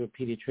walked into a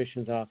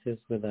pediatrician's office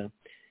with a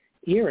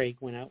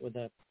earache went out with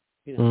a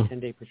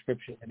 10-day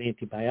prescription of an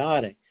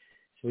antibiotic.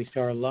 So we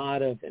saw a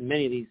lot of, and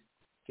many of these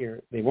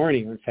they weren't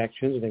ear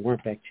infections, they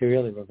weren't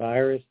bacterial, they were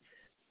virus.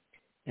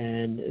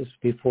 And this was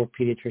before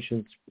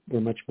pediatricians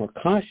were much more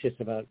cautious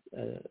about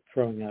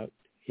throwing out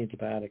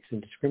antibiotics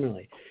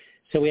indiscriminately.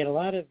 So we had a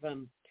lot of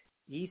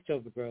yeast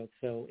overgrowth.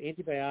 So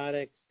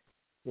antibiotics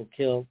will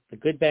kill the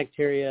good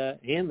bacteria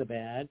and the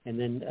bad, and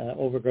then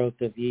overgrowth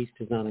of yeast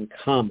is not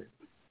uncommon.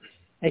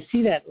 I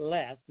see that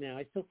less now.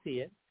 I still see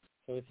it.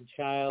 So if a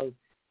child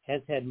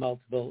has had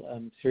multiple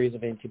series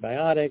of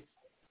antibiotics,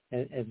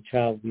 as a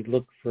child, we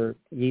look for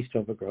yeast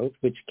overgrowth,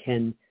 which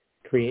can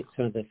create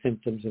some of the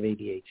symptoms of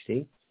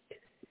ADHD.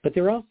 But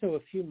there are also a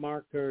few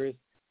markers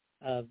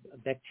of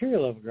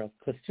bacterial overgrowth,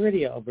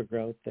 Clostridia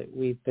overgrowth, that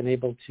we've been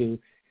able to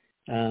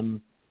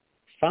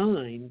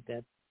find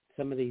that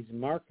some of these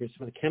markers,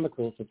 some of the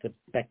chemicals that the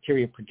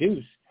bacteria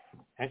produce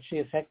actually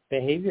affect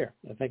behavior,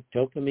 affect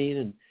dopamine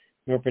and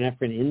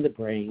norepinephrine in the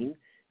brain.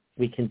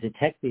 We can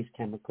detect these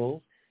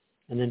chemicals,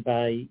 and then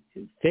by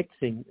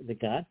fixing the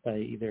gut, by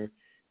either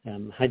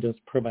high-dose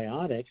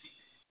probiotics,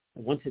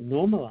 once it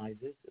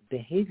normalizes,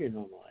 behavior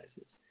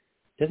normalizes.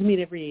 Doesn't mean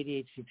every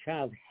ADHD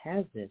child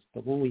has this,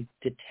 but when we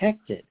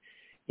detect it,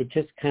 it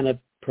just kind of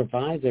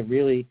provides a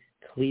really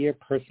clear,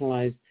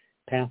 personalized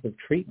path of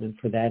treatment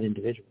for that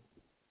individual.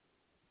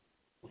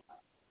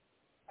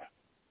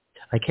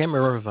 I can't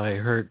remember if I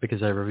heard,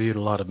 because I reviewed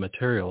a lot of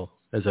material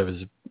as I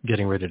was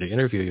getting ready to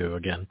interview you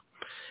again,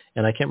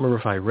 and I can't remember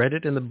if I read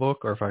it in the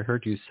book or if I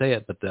heard you say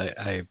it, but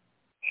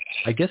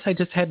I guess I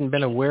just hadn't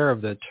been aware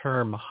of the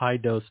term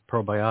high-dose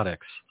probiotics.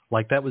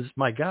 Like that was,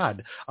 my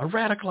God, a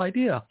radical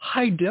idea.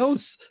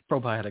 High-dose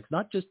probiotics,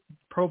 not just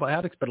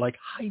probiotics, but like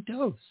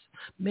high-dose.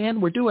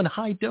 Man, we're doing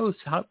high-dose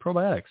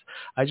probiotics.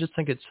 I just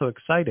think it's so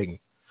exciting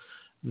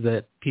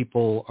that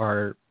people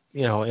are,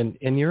 and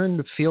you're in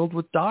the field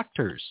with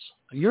doctors.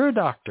 You're a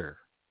doctor.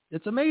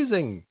 It's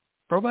amazing.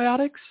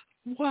 Probiotics?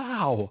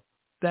 Wow.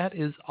 That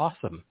is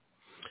awesome.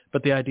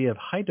 But the idea of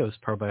high-dose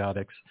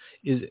probiotics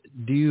is,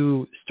 do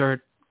you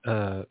start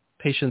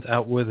patients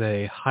out with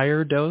a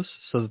higher dose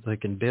so that they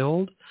can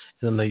build,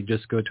 and then they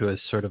just go to a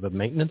sort of a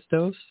maintenance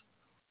dose?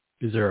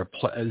 Is there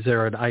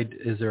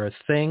a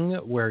thing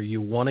where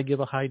you want to give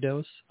a high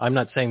dose? I'm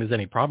not saying there's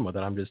any problem with it.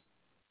 I'm just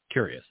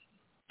curious.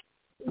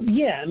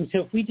 Yeah, and so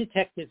if we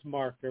detect this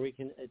marker,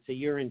 it's a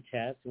urine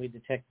test, and we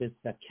detect this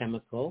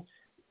chemical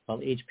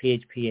called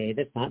HPHPA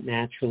that's not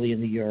naturally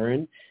in the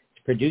urine.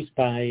 It's produced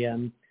by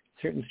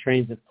certain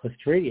strains of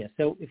Clostridia.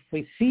 So if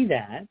we see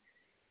that,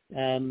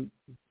 then,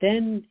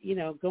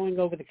 going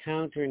over the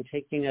counter and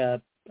taking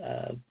a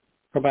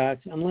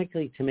probiotics is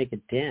unlikely to make a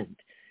dent.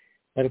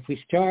 But if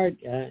we start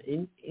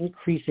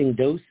increasing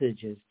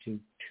dosages to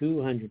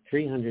 200,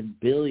 300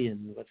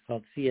 billion, what's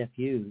called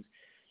CFUs,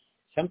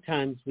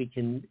 sometimes we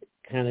can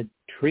kind of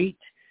treat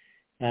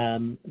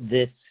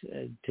this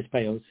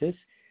dysbiosis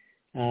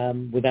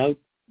without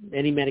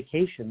any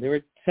medication. There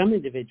are some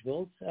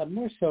individuals,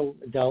 more so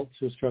adults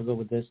who struggle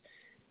with this,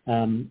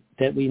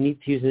 that we need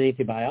to use an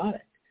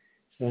antibiotic.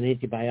 So an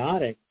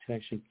antibiotic to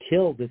actually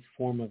kill this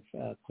form of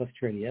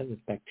Clostridia, this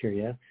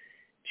bacteria,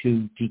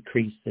 to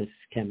decrease this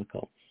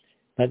chemical.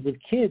 But with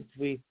kids,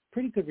 we've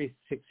pretty good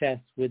success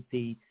with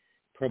the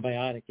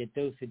probiotic at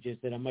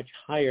dosages that are much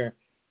higher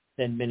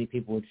than many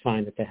people would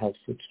find at the health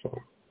food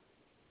store.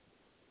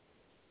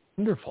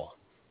 Wonderful.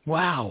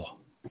 Wow.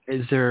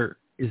 Is there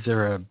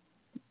a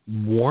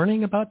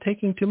warning about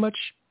taking too much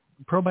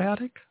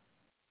probiotic?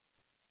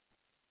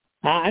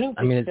 I don't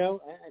think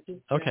so. I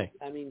think okay.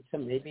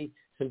 Maybe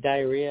some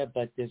diarrhea,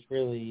 but there's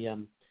really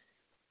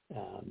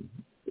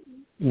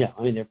no.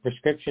 There are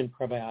prescription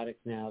probiotics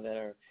now that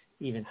are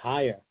even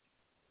higher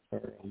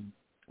for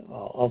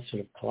all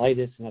sort of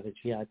colitis and other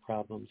GI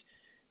problems.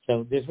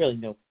 So there's really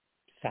no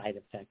side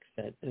effects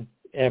that have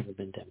ever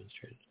been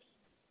demonstrated.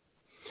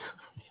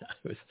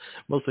 I was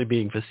mostly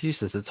being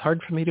facetious. It's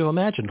hard for me to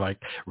imagine,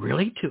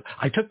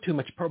 I took too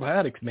much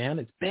probiotics, man.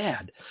 It's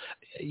bad.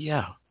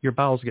 Yeah, your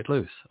bowels get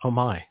loose. Oh,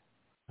 my.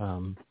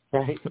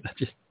 Right.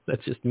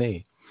 That's just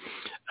me.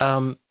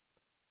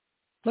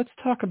 Let's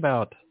talk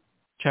about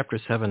Chapter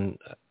 7,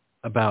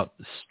 about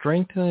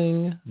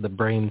strengthening the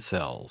brain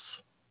cells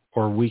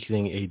or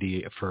weakening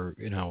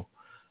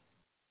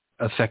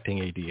affecting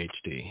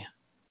ADHD.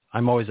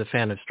 I'm always a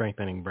fan of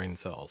strengthening brain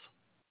cells,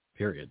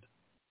 period.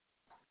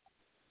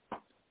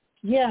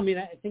 Yeah,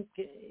 I think,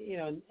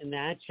 in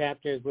that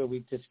chapter is where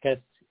we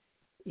discussed,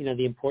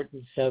 the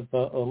importance of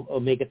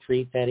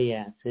omega-3 fatty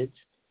acids.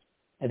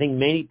 I think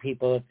many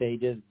people, if they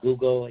just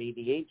Google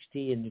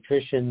ADHD and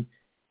nutrition,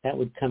 that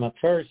would come up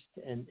first.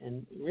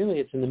 And really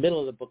it's in the middle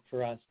of the book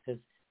for us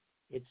because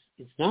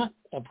it's not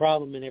a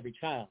problem in every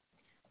child.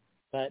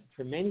 But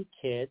for many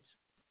kids,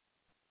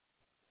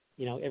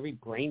 every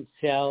brain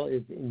cell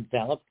is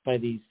enveloped by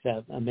these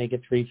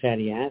omega-3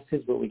 fatty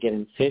acids, what we get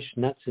in fish,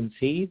 nuts, and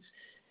seeds.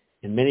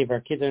 And many of our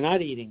kids are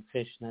not eating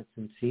fish, nuts,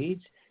 and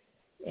seeds.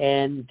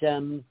 And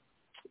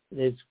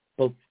there's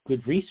both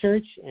good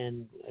research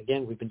and,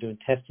 again, we've been doing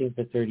testing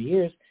for 30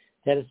 years,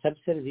 that a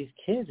subset of these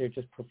kids are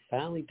just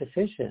profoundly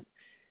deficient.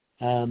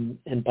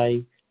 And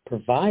by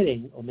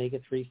providing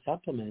omega-3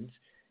 supplements,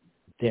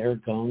 they're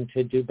going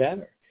to do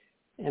better.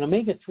 And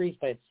omega-3s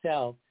by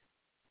itself,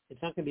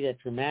 it's not going to be that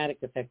dramatic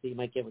effect that you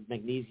might get with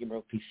magnesium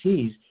or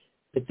OPCs,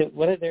 but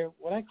what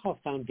I call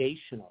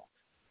foundational.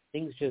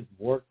 Things just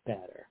work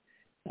better.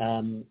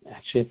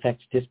 Actually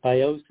affects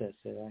dysbiosis.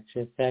 It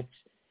actually affects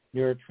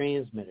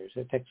neurotransmitters.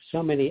 It affects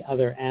so many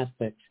other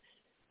aspects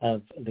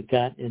of the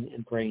gut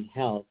and brain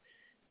health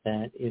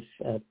that if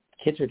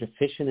kids are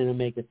deficient in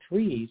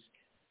omega-3s,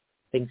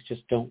 things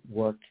just don't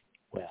work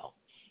well.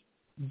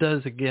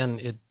 Does,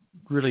 again,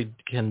 really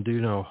can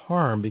do no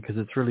harm because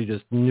it's really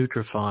just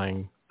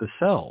nutrifying the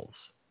cells.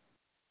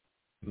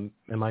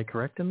 Am I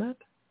correct in that?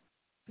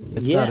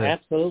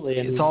 Absolutely.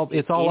 I mean,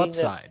 it's all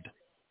upside,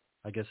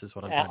 I guess is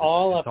what I'm trying to say.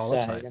 All upside. All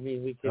upside. I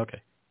mean, we could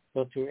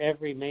go through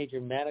every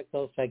major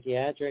medical,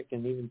 psychiatric,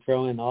 and even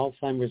throw in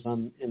Alzheimer's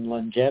in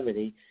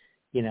longevity,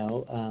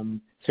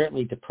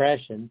 certainly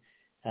depression,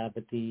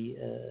 but the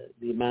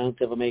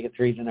amount of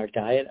omega-3s in our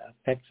diet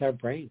affects our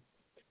brain.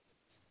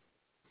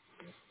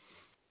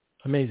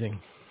 Amazing.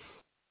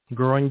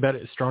 Growing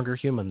better, stronger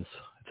humans.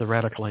 It's a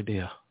radical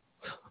idea.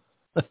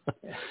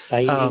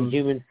 By eating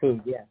human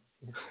food, yes.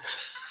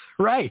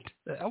 Right.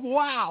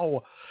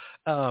 Wow.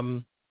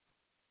 And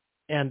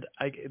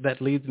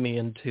that leads me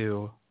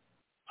into,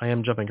 I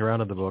am jumping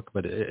around in the book,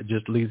 but it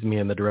just leads me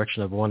in the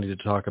direction of wanting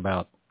to talk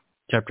about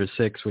Chapter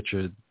 6, which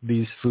are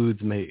these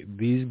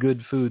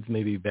good foods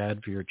may be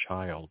bad for your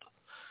child,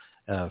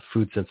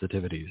 food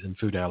sensitivities and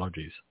food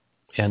allergies,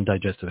 and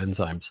digestive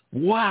enzymes.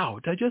 Wow,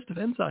 digestive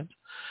enzymes.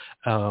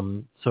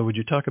 So would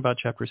you talk about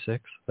Chapter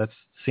 6? That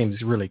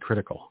seems really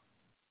critical.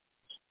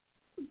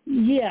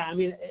 Yeah, I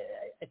mean,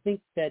 I think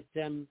that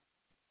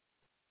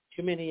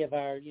too many of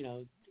our,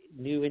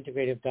 new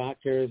integrative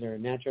doctors or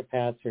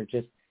naturopaths are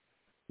just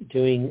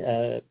doing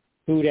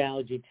food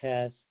allergy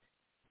tests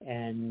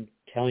and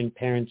telling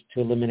parents to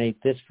eliminate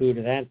this food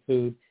or that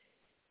food.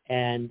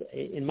 And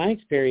in my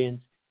experience,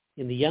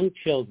 in the young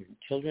children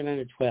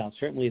under 12,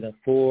 certainly the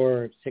 4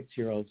 or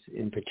 6-year-olds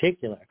in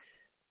particular,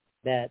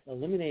 that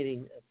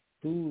eliminating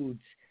foods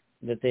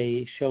that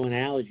they show an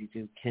allergy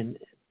to can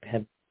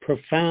have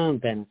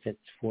profound benefits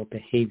for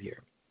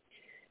behavior.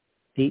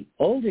 The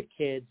older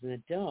kids and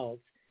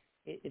adults,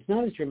 it's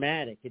not as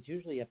dramatic. It's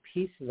usually a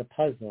piece of the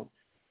puzzle.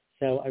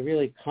 So I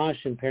really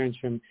caution parents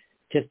from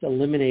just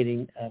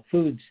eliminating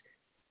foods.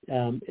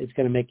 It's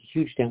going to make a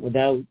huge dent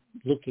without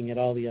looking at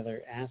all the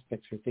other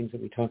aspects or things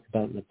that we talk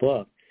about in the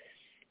book.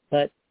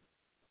 But,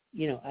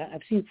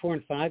 I've seen 4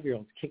 and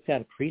 5-year-olds kicked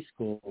out of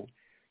preschool,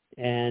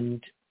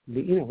 and,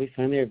 we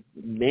find there are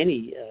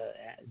many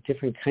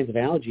different kinds of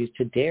allergies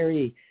to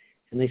dairy,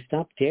 and they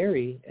stop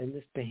dairy, and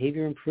this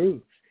behavior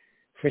improves.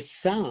 For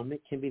some,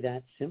 it can be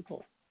that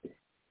simple.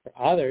 For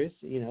others,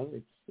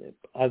 it's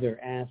other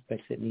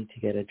aspects that need to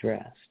get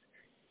addressed.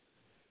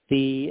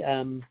 The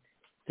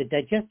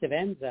digestive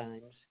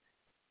enzymes,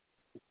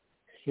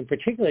 in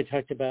particular, I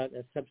talked about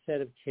a subset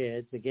of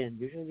kids, again,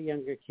 usually the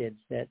younger kids,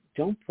 that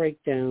don't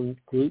break down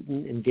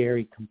gluten and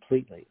dairy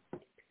completely. So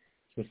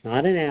it's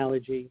not an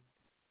allergy,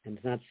 and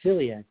it's not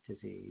celiac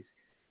disease.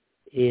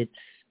 It's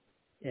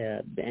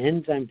the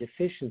enzyme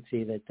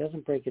deficiency that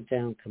doesn't break it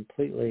down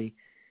completely,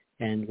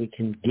 and we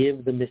can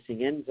give the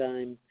missing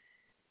enzyme,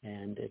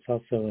 and it's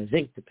also a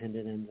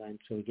zinc-dependent enzyme,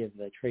 so we give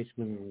the trace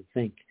mineral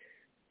zinc,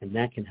 and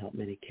that can help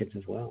many kids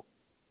as well.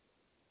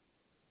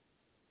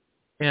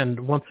 And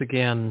once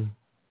again,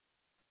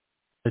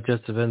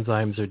 digestive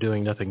enzymes are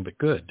doing nothing but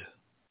good.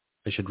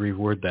 I should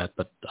reword that,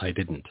 but I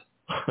didn't.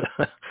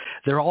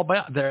 They're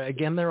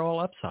all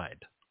upside.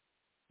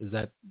 Is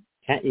that?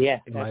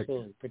 Yes,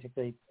 absolutely.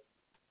 Particularly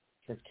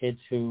for kids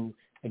who,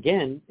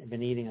 again, have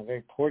been eating a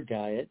very poor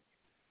diet,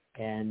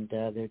 and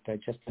their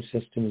digestive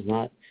system is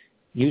not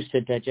used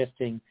to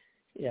digesting,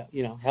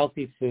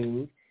 healthy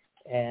food,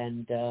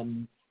 and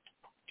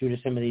due to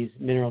some of these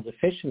mineral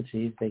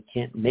deficiencies, they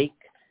can't make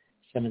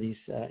some of these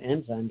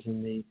enzymes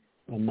in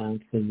the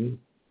amount they need.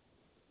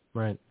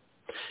 Right.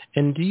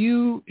 And do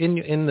you,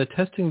 in the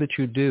testing that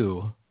you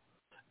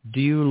do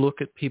you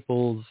look at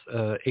people's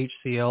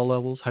HCl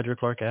levels,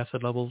 hydrochloric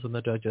acid levels in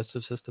the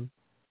digestive system?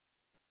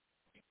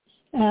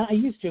 I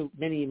used to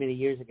many, many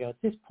years ago.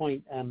 At this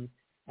point,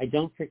 I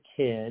don't for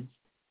kids,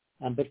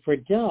 but for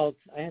adults,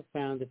 I have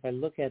found if I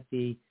look at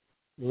the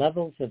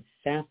levels of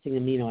fasting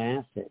amino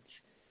acids,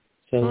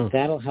 so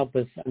that'll help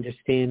us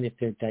understand if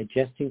they're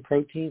digesting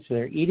protein, so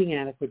they're eating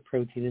adequate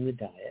protein in the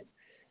diet.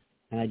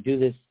 And I do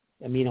this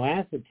amino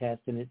acid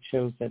test, and it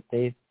shows that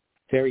they're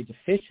very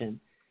deficient,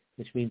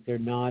 which means they're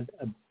not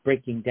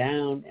breaking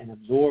down and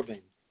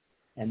absorbing.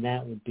 And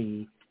that would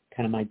be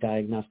kind of my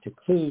diagnostic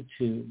clue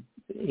to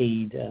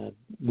aid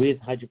with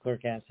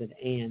hydrochloric acid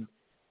and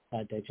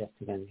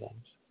digestive enzymes.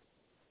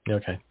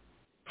 Okay.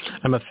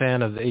 I'm a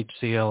fan of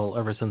HCl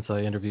ever since I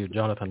interviewed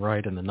Jonathan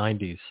Wright in the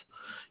 90s.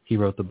 He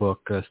wrote the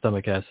book,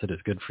 Stomach Acid is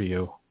Good for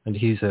You, and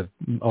he's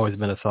always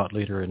been a thought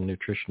leader in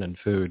nutrition and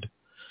food.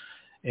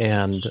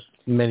 And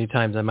many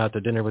times I'm out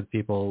to dinner with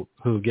people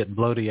who get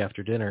bloaty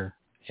after dinner,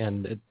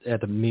 and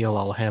at a meal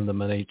I'll hand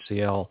them an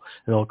HCl,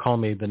 and they'll call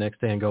me the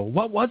next day and go,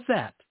 "What was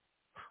that?"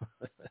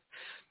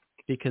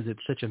 Because it's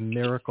such a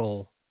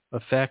miracle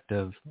effect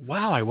of,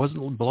 wow, I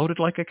wasn't bloated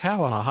like a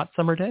cow on a hot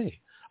summer day.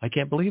 I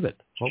can't believe it.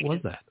 What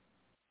was that?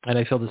 And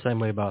I feel the same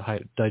way about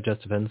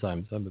digestive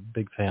enzymes. I'm a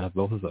big fan of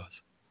both of those.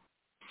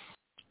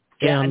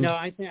 Yeah, no,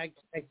 I think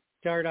I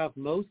start off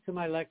most of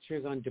my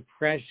lectures on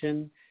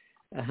depression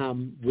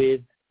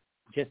with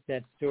just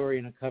that story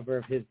in a cover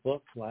of his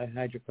book, Why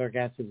Hydrochloric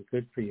Acid is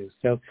Good for You.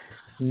 So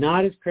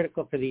not as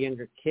critical for the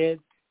younger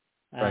kids,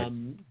 right.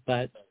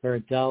 But for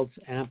adults,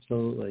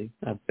 absolutely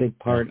a big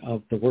part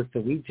of the work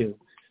that we do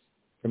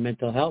for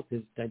mental health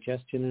is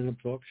digestion and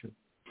absorption.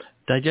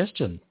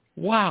 Digestion.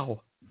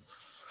 Wow.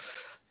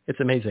 It's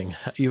amazing.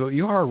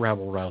 You are a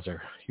rabble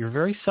rouser. You're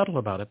very subtle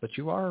about it, but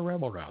you are a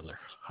rabble rouser.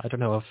 I don't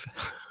know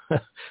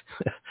if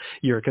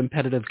you're a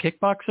competitive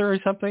kickboxer or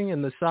something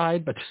in the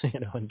side, but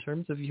in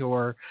terms of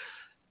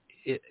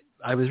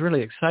I was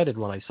really excited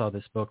when I saw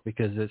this book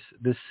because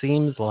this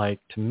seems like,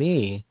 to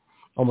me,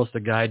 almost a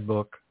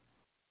guidebook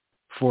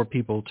for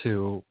people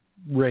to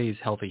raise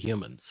healthy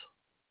humans.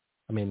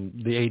 I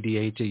mean, the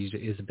ADHD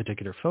is a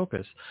particular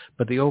focus,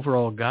 but the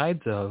overall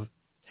guides of,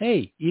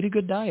 hey, eat a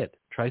good diet,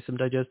 try some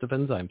digestive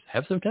enzymes,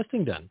 have some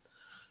testing done.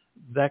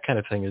 That kind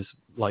of thing is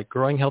like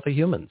growing healthy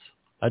humans.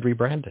 I'd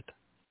rebrand it.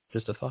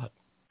 Just a thought.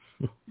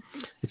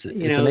 It's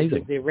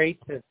amazing. The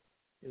rates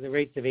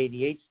of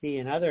ADHD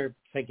and other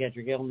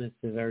psychiatric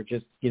illnesses are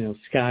just,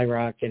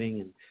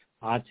 skyrocketing, and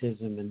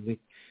autism, and we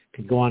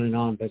could go on and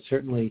on, but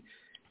certainly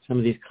some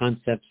of these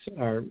concepts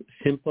are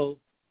simple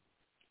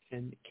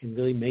and can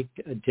really make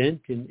a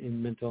dent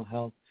in mental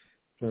health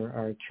for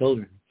our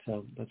children.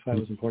 So that's why it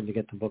was important to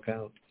get the book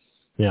out.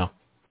 Yeah.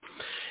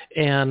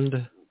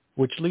 And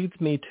which leads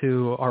me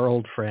to our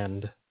old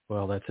friend,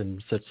 well, that's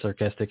in such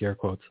sarcastic air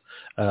quotes,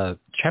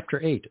 Chapter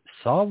 8,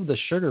 Solve the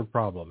Sugar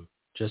Problem,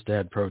 Just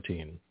Add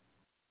Protein.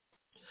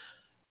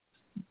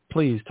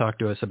 Please talk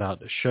to us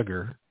about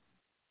sugar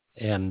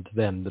and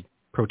then the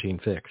protein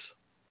fix.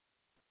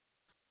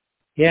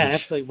 Yeah,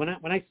 actually, when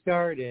I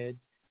started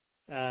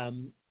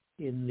in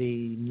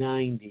the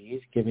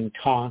 90s giving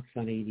talks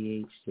on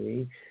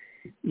ADHD,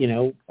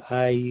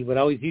 I would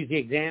always use the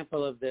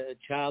example of the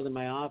child in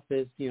my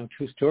office,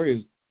 true story,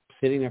 who's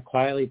sitting there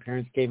quietly.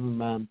 Parents gave him,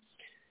 what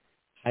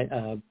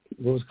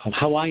was it called,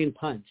 Hawaiian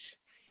Punch.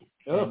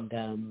 Oh.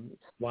 And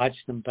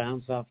watched them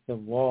bounce off the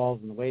walls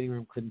in the waiting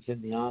room, couldn't sit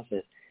in the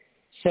office.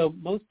 So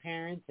most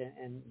parents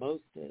and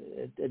most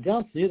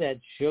adults knew that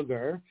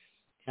sugar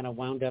kind of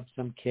wound up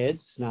some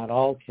kids, not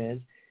all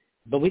kids,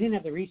 but we didn't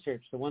have the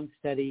research. The one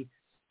study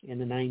in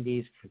the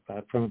 90s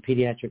from a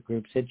pediatric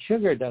group said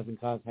sugar doesn't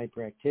cause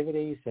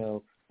hyperactivity,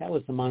 so that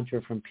was the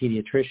mantra from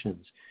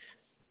pediatricians.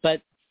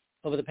 But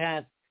over the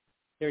past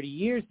 30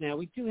 years now,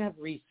 we do have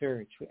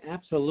research,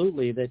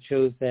 absolutely, that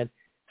shows that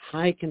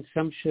high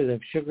consumption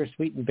of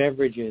sugar-sweetened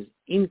beverages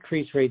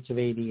increase rates of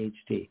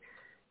ADHD.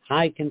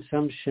 High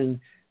consumption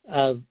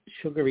of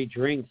sugary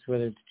drinks,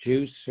 whether it's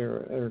juice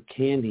or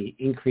candy,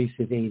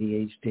 increases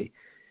ADHD.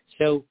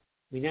 So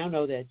we now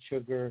know that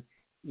sugar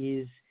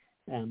is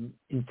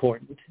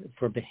important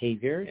for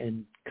behavior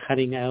and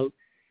cutting out.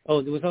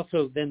 Oh, there was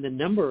also then the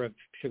number of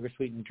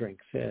sugar-sweetened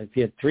drinks. If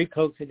you had 3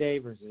 Cokes a day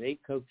versus 8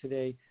 Cokes a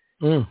day,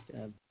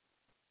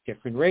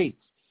 different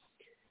rates.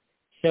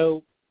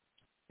 So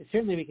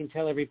certainly we can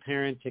tell every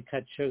parent to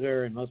cut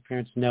sugar, and most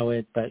parents know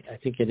it, but I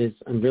think it is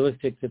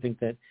unrealistic to think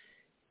that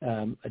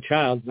a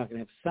child's not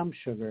going to have some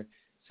sugar.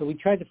 So we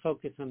tried to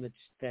focus on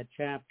that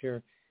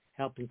chapter,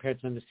 helping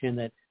parents understand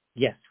that,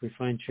 yes,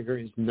 refined sugar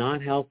is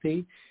not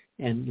healthy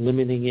and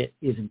limiting it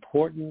is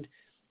important.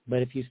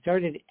 But if you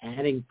started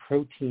adding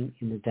protein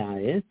in the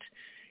diet,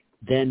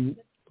 then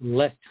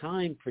less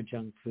time for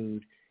junk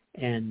food,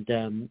 and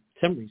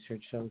some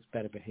research shows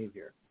better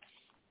behavior.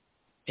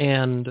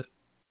 And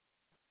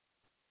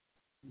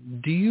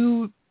do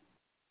you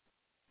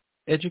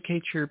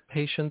educate your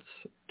patients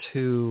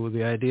to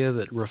the idea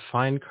that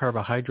refined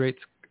carbohydrates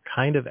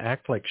kind of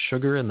act like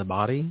sugar in the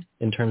body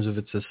in terms of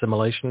its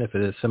assimilation? If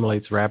it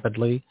assimilates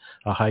rapidly,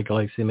 a high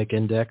glycemic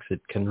index,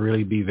 it can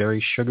really be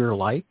very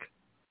sugar-like?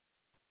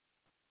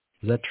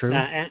 Is that true?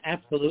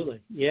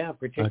 Absolutely. Yeah,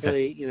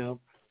 particularly, okay.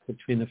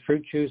 Between the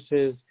fruit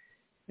juices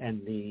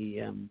and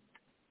the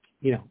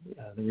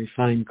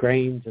refined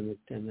grains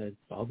and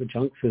all the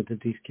junk food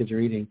that these kids are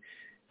eating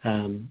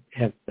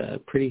have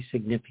pretty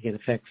significant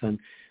effects on,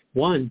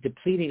 one,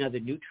 depleting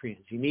other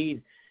nutrients. You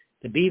need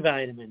the B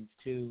vitamins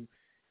to,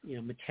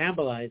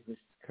 metabolize this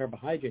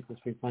carbohydrate, this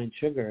refined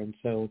sugar, and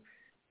so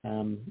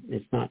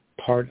it's not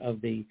part of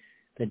the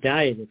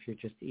diet if you're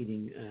just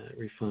eating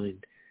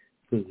refined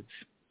foods.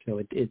 So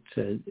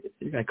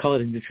I call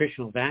it a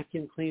nutritional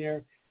vacuum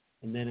cleaner,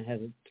 and then it has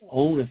its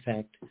own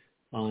effect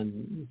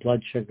on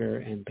blood sugar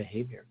and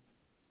behavior.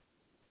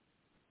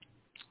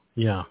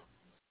 Yeah.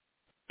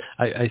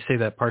 I say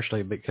that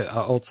partially because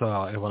also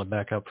I want to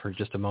back up for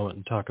just a moment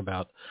and talk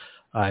about,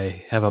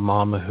 I have a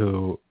mom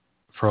who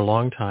for a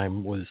long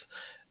time was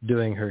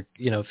doing her,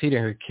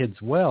 feeding her kids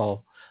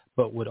well,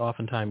 but would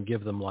oftentimes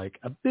give them like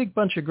a big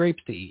bunch of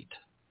grapes to eat.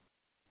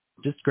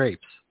 Just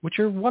grapes, which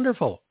are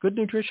wonderful, good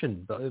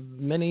nutrition,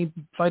 many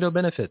phyto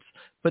benefits,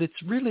 but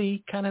it's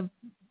really kind of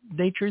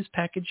nature's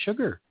packaged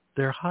sugar.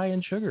 They're high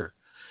in sugar.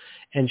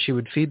 And she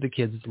would feed the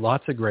kids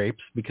lots of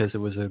grapes because it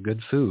was a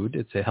good food.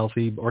 It's a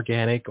healthy,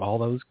 organic, all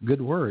those good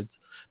words,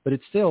 but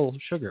it's still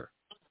sugar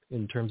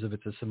in terms of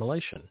its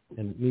assimilation,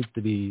 and it needs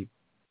to be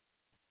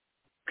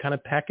kind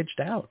of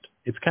packaged out.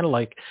 It's kind of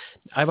like,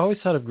 I've always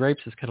thought of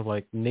grapes as kind of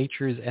like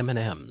nature's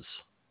M&Ms.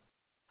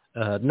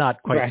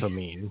 Not quite right. So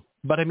mean,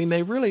 but I mean,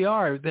 they really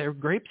are. Their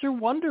grapes are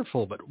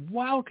wonderful, but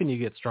wow, can you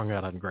get strung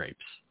out on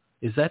grapes?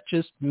 Is that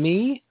just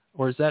me,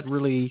 or is that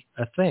really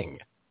a thing?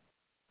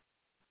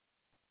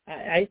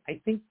 I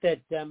think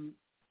that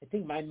I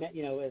think my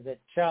as a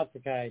child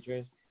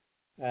psychiatrist,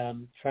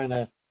 trying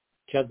to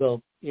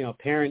juggle a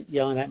parent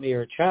yelling at me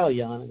or a child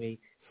yelling at me,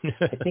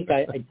 I think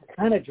I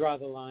kind of draw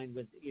the line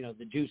with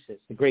the juices,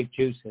 the grape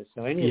juices.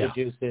 So any of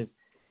the juices,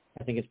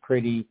 I think it's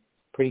pretty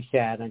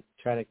sad. I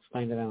try to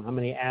explain to them how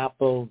many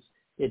apples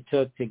it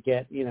took to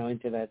get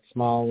into that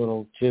small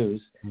little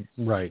juice.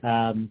 Right.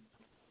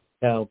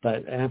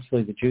 But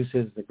absolutely, the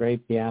juices, the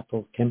grape, the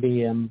apple can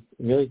be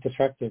really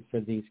destructive for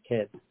these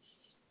kids.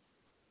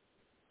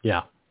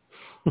 Yeah.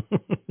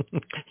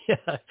 Yeah,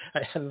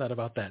 I hadn't thought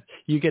about that.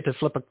 You get to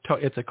flip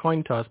it's a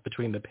coin toss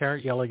between the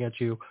parent yelling at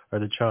you or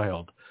the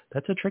child.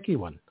 That's a tricky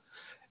one.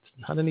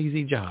 It's not an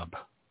easy job.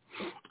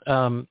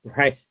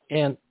 Right.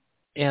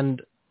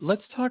 And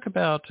let's talk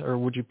about, or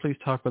would you please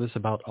talk with us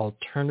about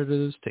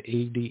alternatives to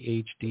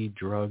ADHD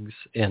drugs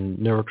and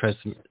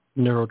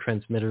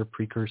neurotransmitter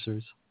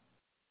precursors?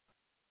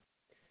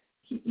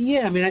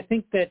 Yeah, I mean, I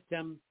think that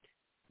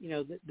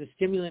the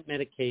stimulant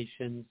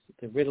medications,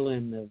 the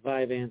Ritalin, the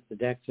Vyvanse, the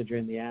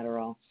Dexedrine, the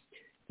Adderall,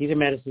 these are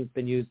medicines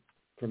been used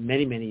for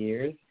many, many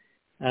years.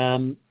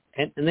 And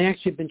they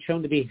actually have been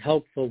shown to be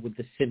helpful with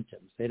the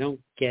symptoms. They don't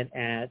get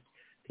at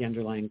the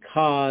underlying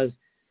cause,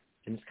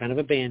 and it's kind of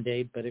a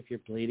Band-Aid, but if you're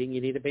bleeding, you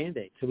need a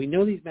Band-Aid. So we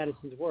know these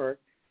medicines work.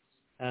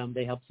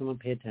 They help someone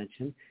pay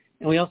attention.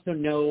 And we also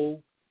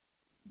know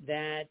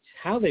that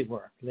how they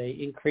work. They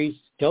increase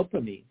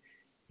dopamine,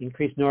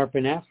 increase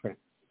norepinephrine.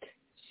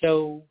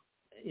 So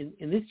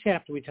in this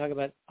chapter, we talk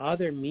about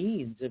other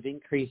means of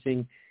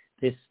increasing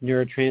this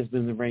neurotransmitter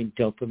in the brain,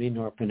 dopamine,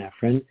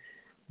 norepinephrine,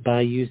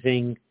 by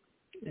using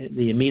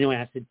the amino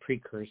acid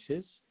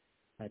precursors,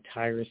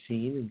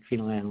 tyrosine and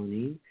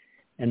phenylalanine,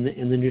 and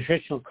the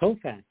nutritional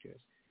cofactors.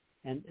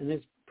 And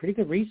there's pretty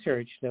good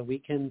research that we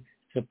can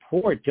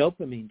support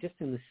dopamine just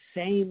in the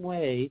same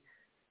way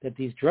that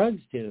these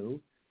drugs do,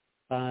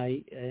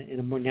 in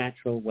a more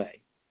natural way.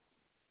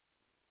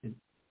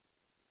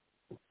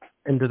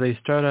 And do they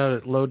start out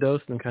at low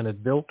dose and kind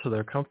of build till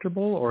they're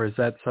comfortable, or is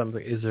that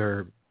something? Is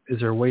there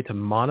a way to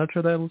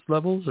monitor those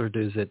levels, or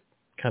is it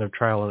kind of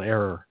trial and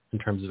error in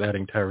terms of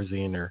adding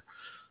tyrosine or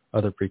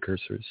other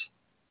precursors?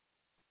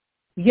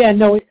 Yeah,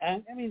 no,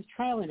 I mean, it's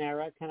trial and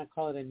error. I kind of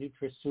call it a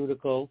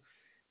nutraceutical,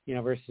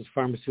 versus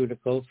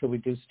pharmaceutical. So we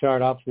do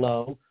start off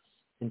low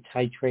and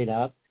titrate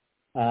up.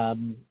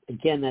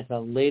 Again, that's a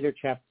later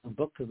chapter in the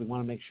book because we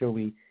want to make sure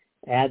we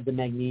add the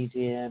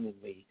magnesium and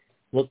we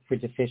look for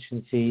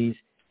deficiencies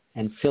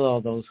and fill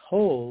all those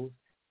holes.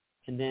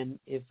 And then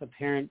if a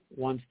parent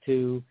wants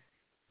to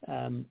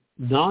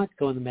not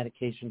go in the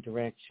medication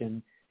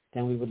direction,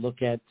 then we would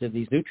look at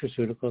these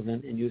nutraceuticals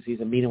and use these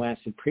amino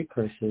acid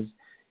precursors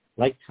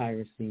like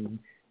tyrosine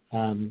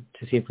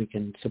to see if we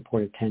can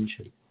support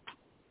attention.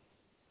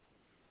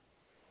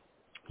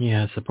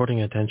 Yeah,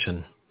 supporting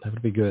attention. That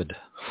would be good.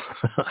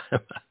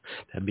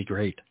 That'd be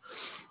great.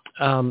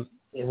 It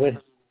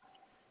would.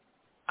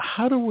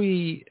 How do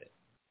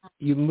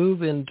you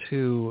move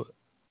into,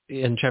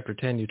 in Chapter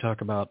 10, you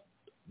talk about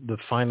the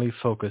finally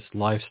focused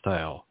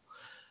lifestyle,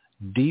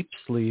 deep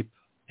sleep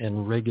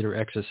and regular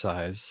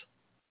exercise.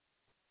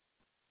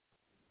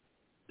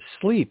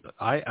 Sleep.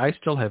 I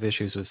still have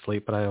issues with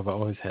sleep, but I have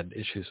always had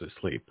issues with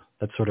sleep.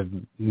 That's sort of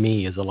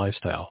me as a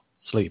lifestyle,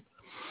 sleep.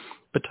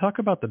 But talk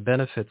about the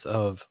benefits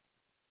of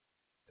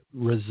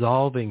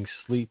resolving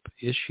sleep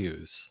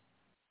issues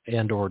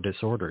and or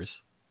disorders,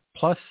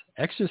 plus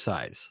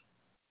exercise.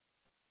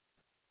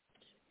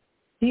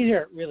 These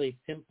are really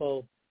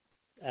simple,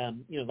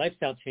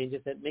 lifestyle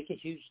changes that make a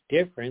huge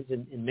difference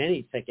in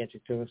many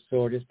psychiatric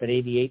disorders, but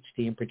ADHD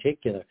in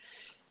particular.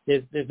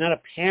 There's not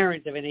a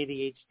parent of an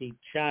ADHD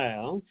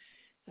child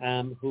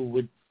who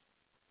would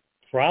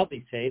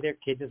probably say their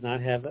kid does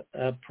not have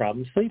a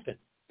problem sleeping.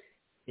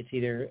 It's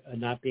either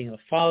not being able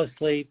to fall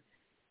asleep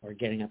or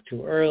getting up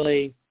too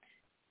early,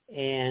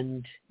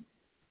 and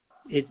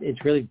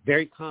it's really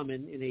very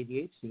common in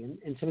ADHD.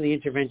 And some of the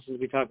interventions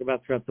we talk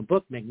about throughout the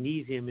book,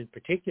 magnesium in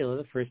particular,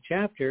 the first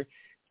chapter,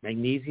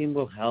 magnesium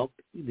will help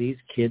these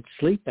kids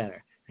sleep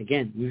better.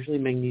 Again, usually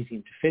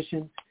magnesium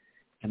deficient,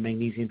 and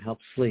magnesium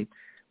helps sleep.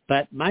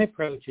 But my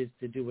approach is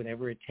to do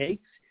whatever it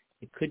takes.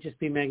 It could just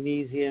be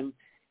magnesium.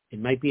 It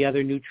might be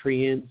other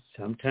nutrients.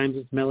 Sometimes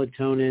it's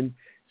melatonin.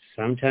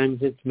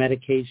 Sometimes it's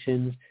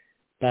medications.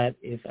 But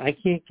if I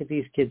can't get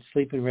these kids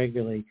sleeping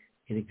regularly,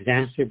 it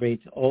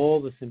exacerbates all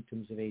the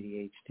symptoms of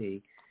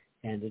ADHD,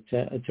 and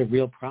it's a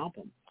real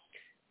problem.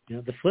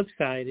 The flip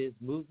side is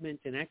movement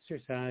and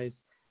exercise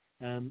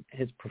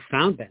has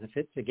profound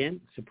benefits, again,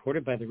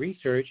 supported by the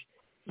research,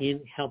 in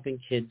helping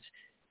kids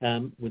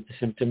with the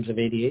symptoms of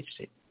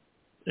ADHD.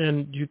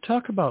 And you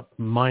talk about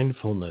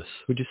mindfulness.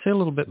 Would you say a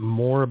little bit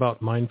more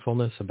about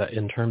mindfulness, about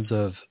in terms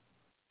of,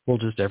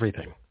 just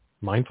everything,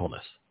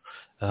 mindfulness?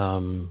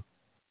 Can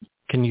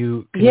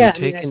you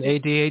take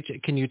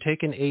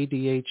an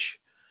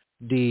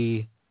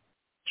ADHD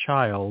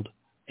child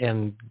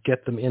and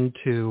get them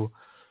into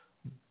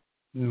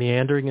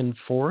meandering in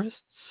forests?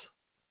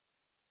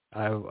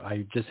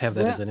 I just have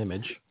that as an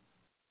image.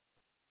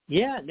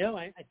 Yeah, no,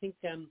 I think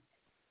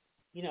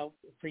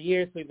for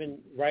years we've been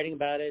writing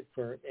about it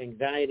for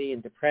anxiety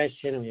and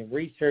depression, and we have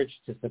research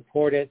to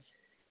support it.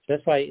 So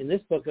that's why in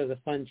this book there's a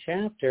fun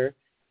chapter,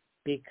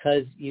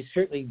 because you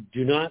certainly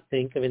do not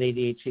think of an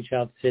ADHD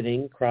child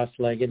sitting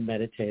cross-legged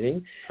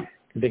meditating,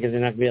 because they're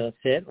not going to be able to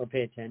sit or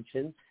pay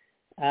attention.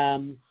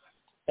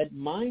 But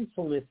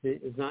mindfulness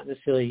is not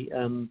necessarily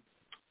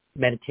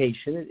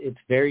meditation. It's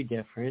very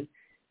different.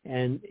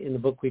 And in the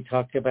book we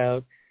talked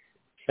about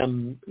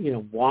some,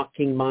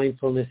 walking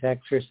mindfulness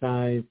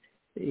exercise,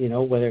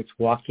 whether it's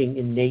walking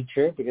in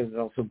nature, because there's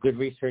also good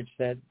research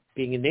that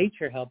being in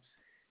nature helps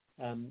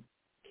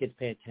kids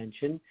pay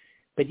attention.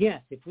 But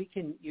yes, if we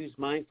can use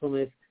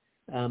mindfulness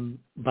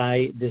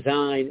by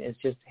design as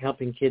just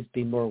helping kids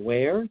be more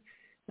aware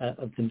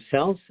of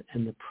themselves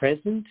and the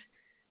present,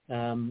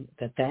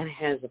 that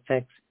has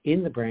effects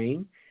in the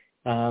brain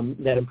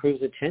that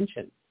improves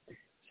attention.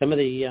 Some of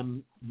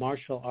the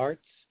martial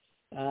arts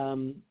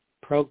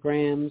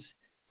programs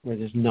where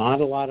there's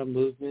not a lot of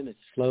movement, it's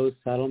slow,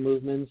 subtle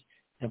movements,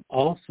 have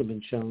also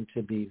been shown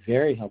to be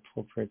very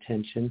helpful for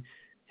attention,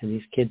 and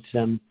these kids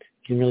can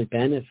really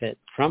benefit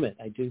from it.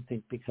 I do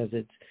think because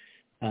it's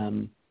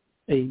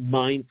a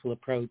mindful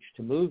approach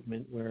to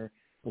movement where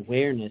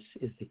awareness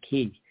is the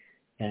key,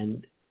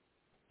 and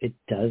it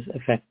does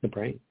affect the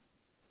brain.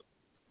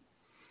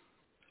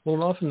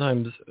 Well,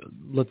 oftentimes,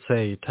 let's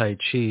say Tai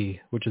Chi,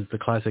 which is the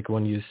classic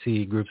one, you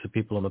see groups of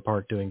people in the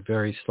park doing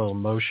very slow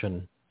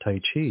motion Tai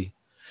Chi.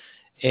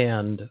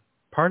 And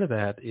part of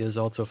that is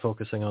also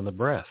focusing on the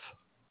breath.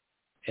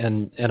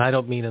 And I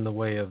don't mean in the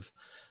way of,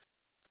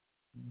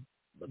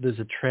 there's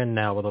a trend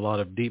now with a lot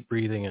of deep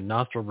breathing and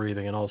nostril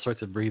breathing and all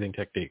sorts of breathing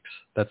techniques.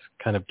 That's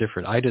kind of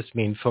different. I just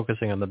mean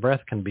focusing on the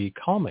breath can be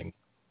calming.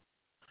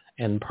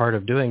 And part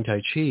of doing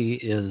Tai Chi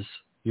is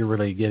you're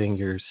really getting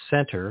your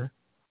center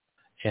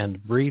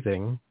and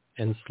breathing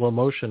and slow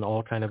motion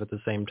all kind of at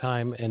the same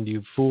time, and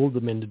you've fooled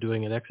them into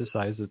doing an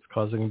exercise that's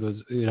causing those,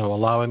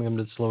 allowing them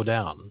to slow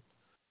down.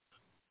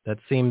 That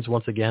seems,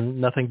 once again,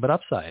 nothing but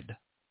upside.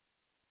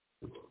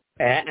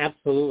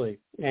 Absolutely.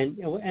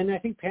 And I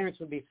think parents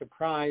would be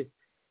surprised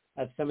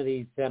at some of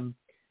these,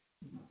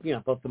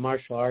 both the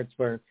martial arts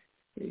where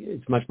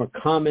it's much more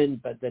common,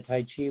 but the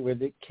Tai Chi where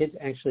the kids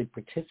actually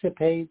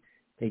participate,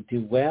 they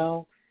do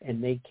well,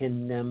 and they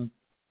can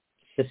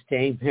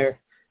sustain their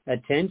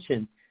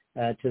attention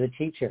to the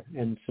teacher.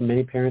 And so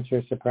many parents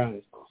are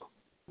surprised.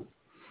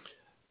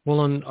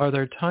 Well, and are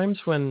there times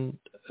when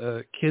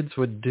kids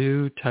would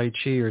do Tai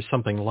Chi or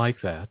something like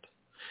that,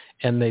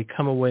 and they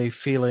come away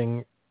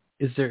feeling,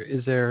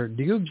 do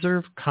you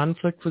observe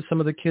conflict with some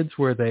of the kids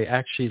where they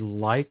actually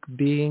like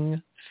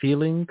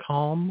feeling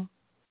calm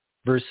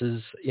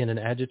versus in an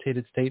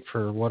agitated state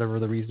for whatever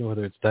the reason,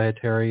 whether it's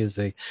dietary, as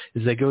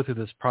they go through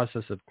this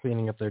process of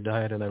cleaning up their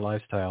diet and their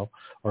lifestyle,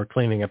 or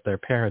cleaning up their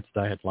parents'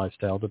 diet and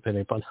lifestyle,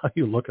 depending upon how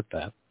you look at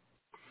that.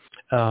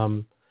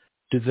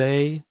 Do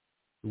they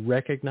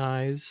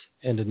recognize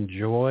and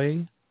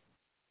enjoy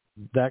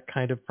that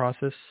kind of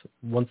process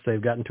once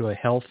they've gotten to a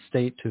health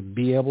state to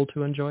be able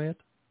to enjoy it?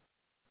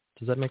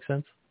 Does that make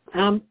sense?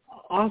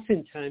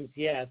 Oftentimes,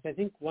 yes. I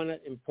think one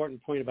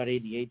important point about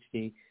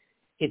ADHD,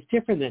 it's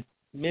different than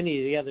many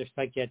of the other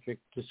psychiatric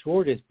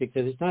disorders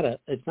because it's not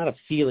a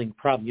feeling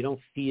problem. You don't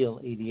feel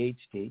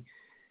ADHD.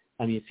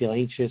 You feel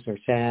anxious or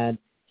sad.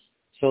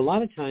 So a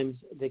lot of times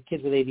the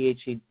kids with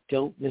ADHD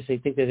don't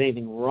necessarily think there's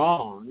anything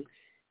wrong.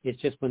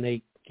 It's just when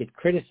they get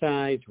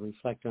criticized or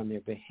reflect on their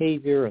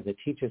behavior, or the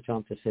teachers tell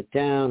them to sit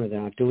down, or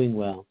they're not doing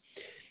well.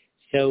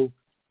 So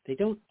they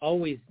don't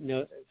always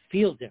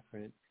feel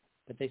different,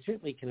 but they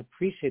certainly can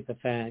appreciate the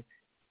fact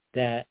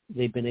that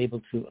they've been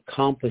able to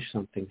accomplish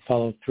something,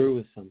 follow through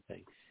with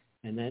something.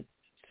 And that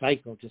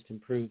cycle just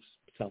improves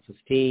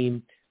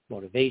self-esteem,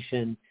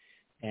 motivation,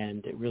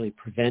 and it really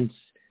prevents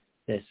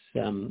this,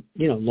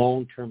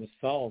 long-term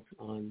assault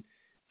on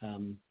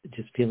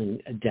just feeling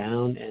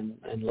down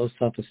and low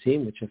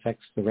self-esteem, which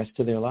affects the rest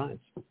of their lives.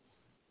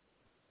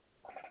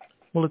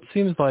 Well, it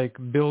seems like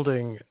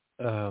building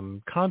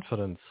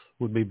confidence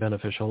would be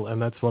beneficial, and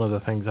that's one of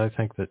the things I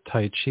think that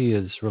Tai Chi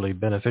is really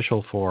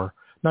beneficial for,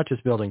 not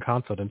just building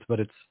confidence, but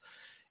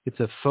it's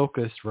a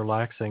focused,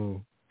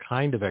 relaxing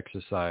kind of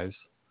exercise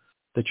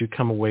that you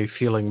come away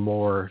feeling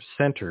more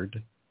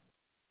centered,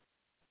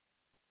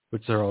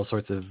 which there are all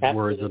sorts of Absolutely.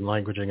 Words and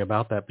languaging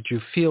about that, but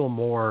you feel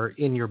more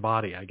in your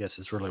body, I guess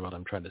is really what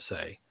I'm trying to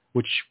say,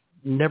 which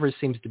never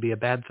seems to be a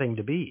bad thing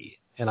to be.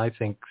 And I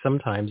think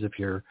sometimes if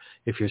you're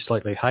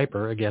slightly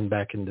hyper, again,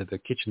 back into the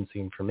kitchen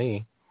scene for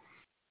me,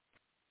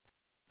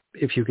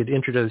 if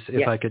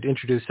I could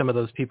introduce some of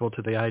those people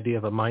to the idea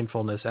of a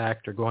mindfulness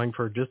act or going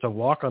for just a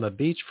walk on a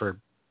beach for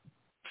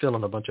fill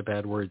in a bunch of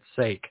bad words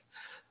sake,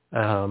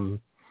 that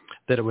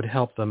it would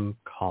help them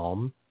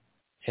calm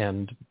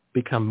and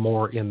become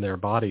more in their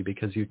body,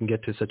 because you can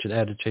get to such an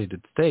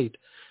agitated state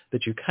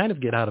that you kind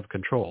of get out of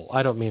control.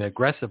 I don't mean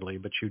aggressively,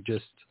 but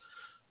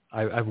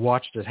I've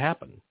watched it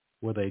happen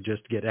where they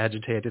just get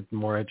agitated and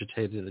more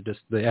agitated. Just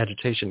the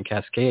agitation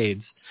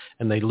cascades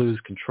and they lose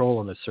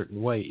control in a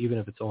certain way, even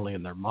if it's only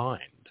in their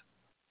mind.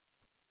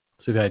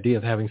 So the idea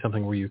of having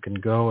something where you can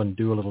go and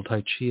do a little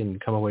Tai Chi and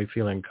come away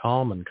feeling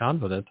calm and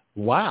confident,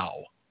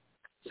 wow,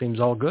 seems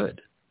all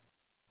good.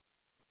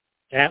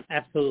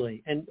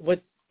 Absolutely. And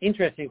what's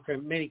interesting for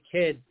many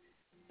kids,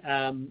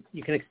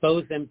 you can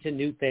expose them to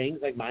new things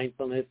like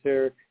mindfulness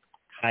or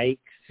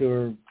hikes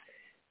or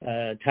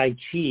Tai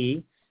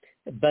Chi,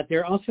 but there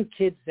are also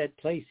kids that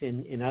place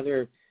in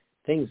other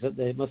things.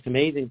 The most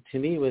amazing to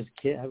me was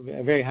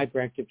a very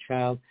hyperactive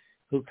child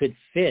who could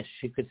fish.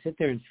 He could sit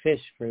there and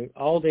fish for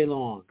all day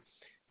long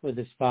with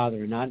his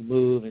father, not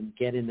move and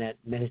get in that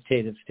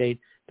meditative state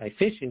by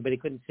fishing, but he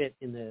couldn't sit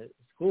in the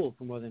school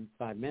for more than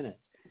 5 minutes.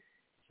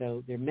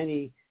 So there are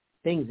many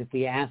things if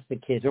we ask the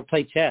kids, or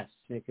play chess.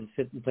 They can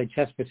sit and play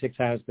chess for 6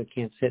 hours but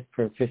can't sit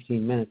for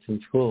 15 minutes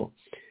in school.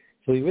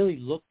 So we really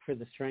look for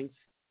the strengths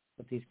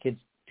that these kids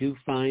do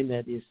find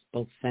that is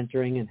both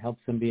centering and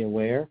helps them be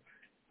aware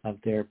of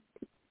their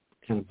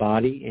kind of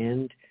body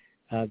and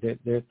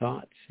their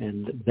thoughts.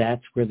 And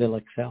that's where they'll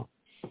excel.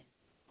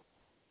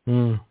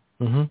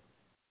 Mm-hmm.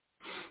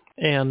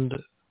 And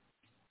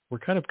we're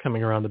kind of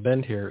coming around the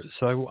bend here.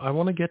 So I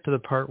want to get to the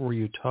part where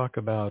you talk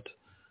about,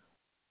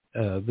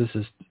 this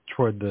is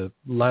toward the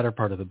latter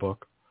part of the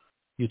book,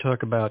 you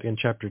talk about in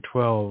chapter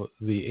 12,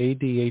 the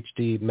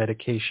ADHD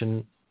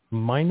medication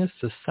minus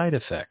the side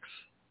effects.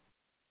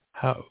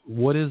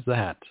 What is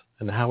that?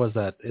 And how's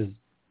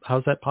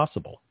that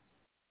possible?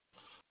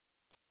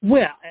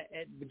 Well,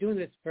 I've been doing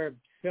this for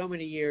so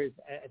many years.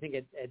 I think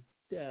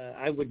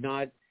I would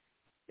not,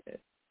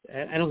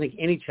 I don't think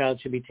any child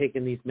should be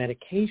taking these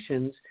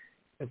medications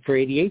for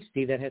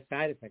ADHD that has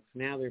side effects.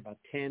 Now there are about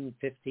 10,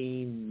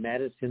 15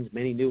 medicines,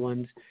 many new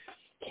ones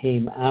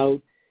came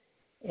out.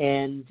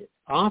 And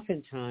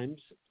oftentimes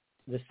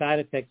the side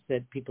effects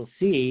that people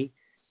see,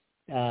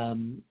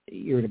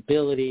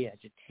 irritability,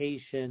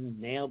 agitation,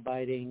 nail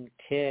biting,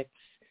 tics,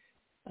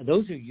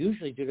 those are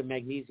usually due to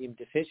magnesium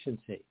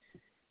deficiency.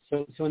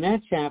 So in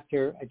that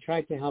chapter, I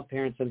tried to help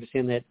parents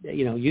understand that,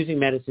 using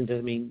medicine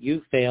doesn't mean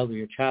you failed or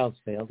your child's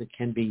failed. It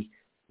can be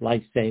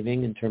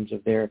life-saving in terms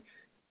of their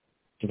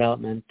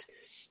development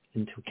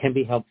and can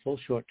be helpful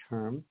short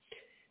term.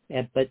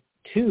 But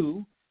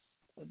two,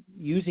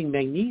 using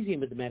magnesium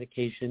with the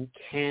medication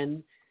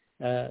can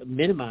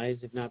minimize,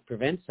 if not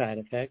prevent, side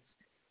effects.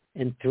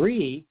 And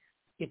three,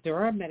 if there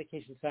are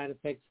medication side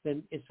effects,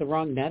 then it's the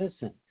wrong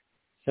medicine.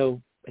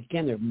 So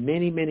again, there are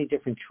many, many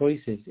different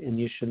choices, and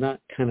you should not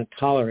kind of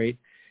tolerate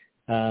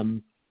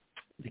the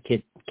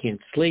kid can't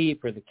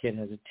sleep or the kid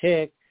has a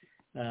tic.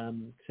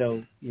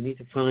 So you need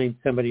to find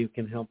somebody who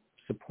can help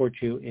support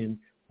you in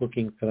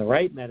looking for the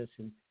right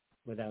medicine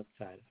without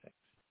side effects.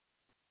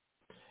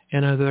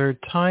 And are there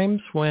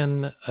times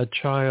when a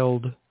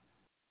child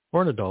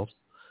or an adult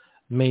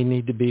may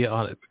need to be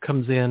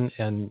comes in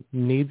and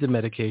needs a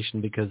medication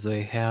because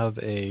they have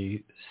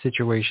a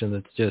situation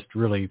that's just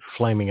really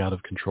flaming out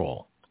of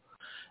control?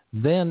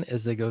 Then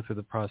as they go through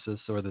the process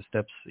or the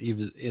steps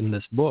even in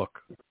this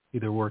book,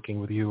 either working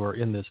with you or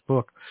in this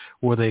book,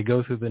 where they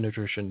go through the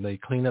nutrition, they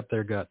clean up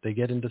their gut, they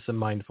get into some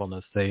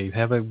mindfulness, they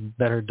have a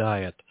better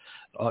diet,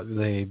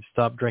 they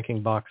stop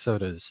drinking box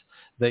sodas,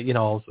 they,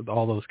 all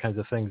those kinds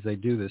of things, they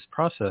do this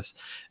process,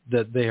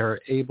 that they are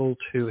able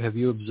to, have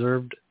you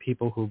observed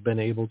people who've been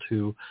able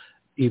to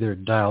either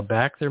dial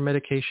back their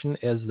medication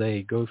as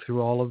they go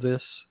through all of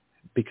this,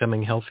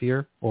 becoming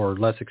healthier or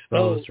less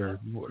exposed or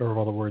whatever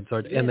all the words are,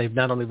 and they've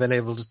not only been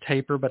able to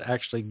taper but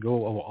actually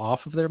go off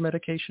of their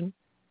medication?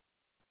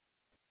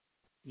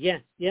 Yeah,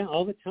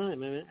 all the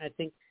time. I mean, I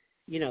think,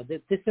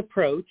 that this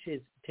approach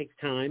takes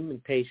time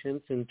and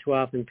patience, and too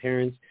often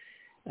parents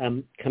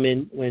come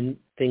in when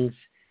things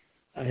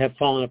have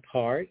fallen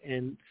apart,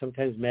 and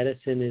sometimes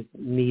medicine is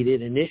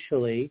needed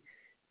initially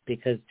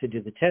because to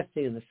do the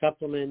testing and the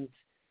supplements,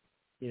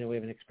 we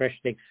have an expression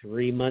takes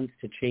 3 months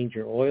to change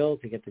your oil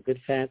to get the good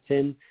fats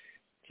in.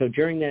 So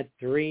during that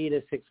 3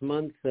 to 6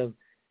 months of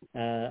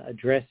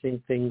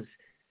addressing things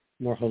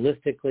more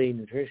holistically,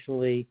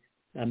 nutritionally,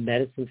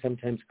 medicine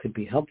sometimes could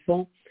be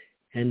helpful,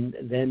 and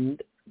then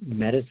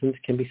medicines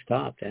can be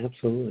stopped.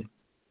 Absolutely.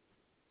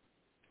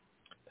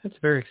 That's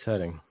very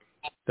exciting.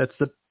 That's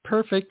the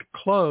perfect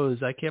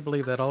close. I can't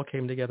believe that all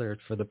came together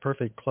for the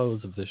perfect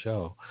close of the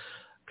show,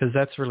 because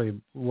that's really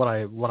what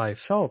I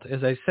felt.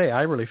 As I say,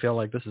 I really feel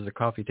like this is a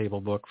coffee table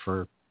book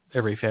for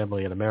every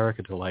family in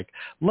America to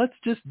let's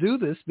just do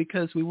this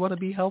because we want to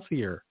be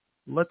healthier.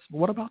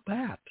 What about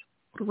that?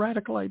 What a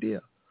radical idea.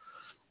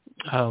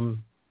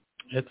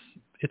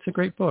 It's a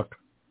great book.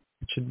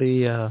 It should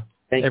be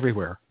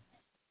everywhere.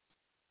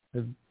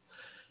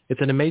 It's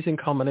an amazing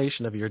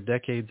culmination of your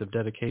decades of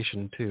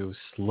dedication to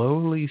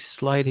slowly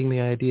sliding the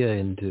idea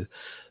into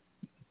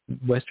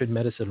Western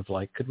medicine of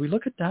could we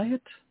look at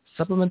diet,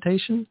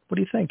 supplementation? What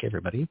do you think,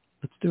 everybody?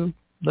 Let's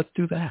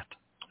do that.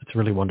 It's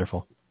really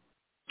wonderful.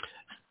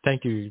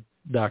 Thank you,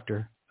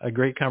 Doctor. A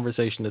great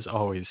conversation as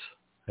always.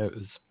 It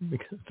was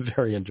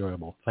very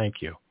enjoyable. Thank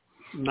you.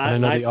 My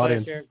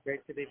pleasure.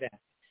 Great to be back.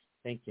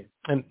 Thank you.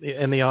 And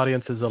the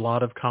audience is a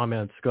lot of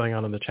comments going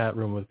on in the chat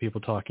room with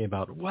people talking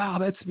about, wow,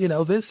 that's,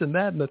 this and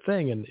that and the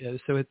thing. And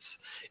so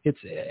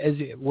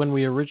when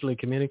we originally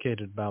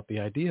communicated about the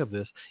idea of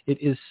this, it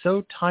is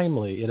so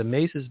timely. It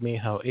amazes me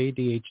how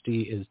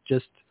ADHD is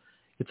just,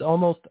 it's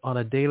almost on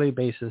a daily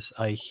basis.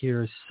 I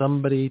hear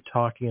somebody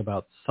talking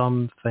about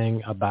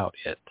something about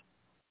it.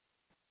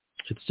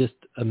 It just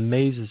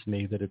amazes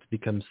me that it's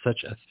become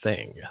such a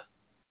thing.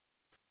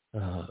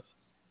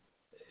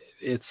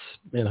 It's,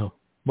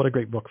 what a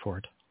great book for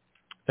it.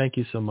 Thank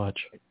you so much.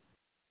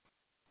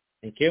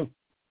 Thank you.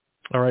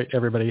 All right,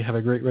 everybody, have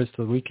a great rest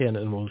of the weekend,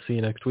 and we'll see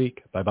you next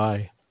week.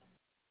 Bye-bye.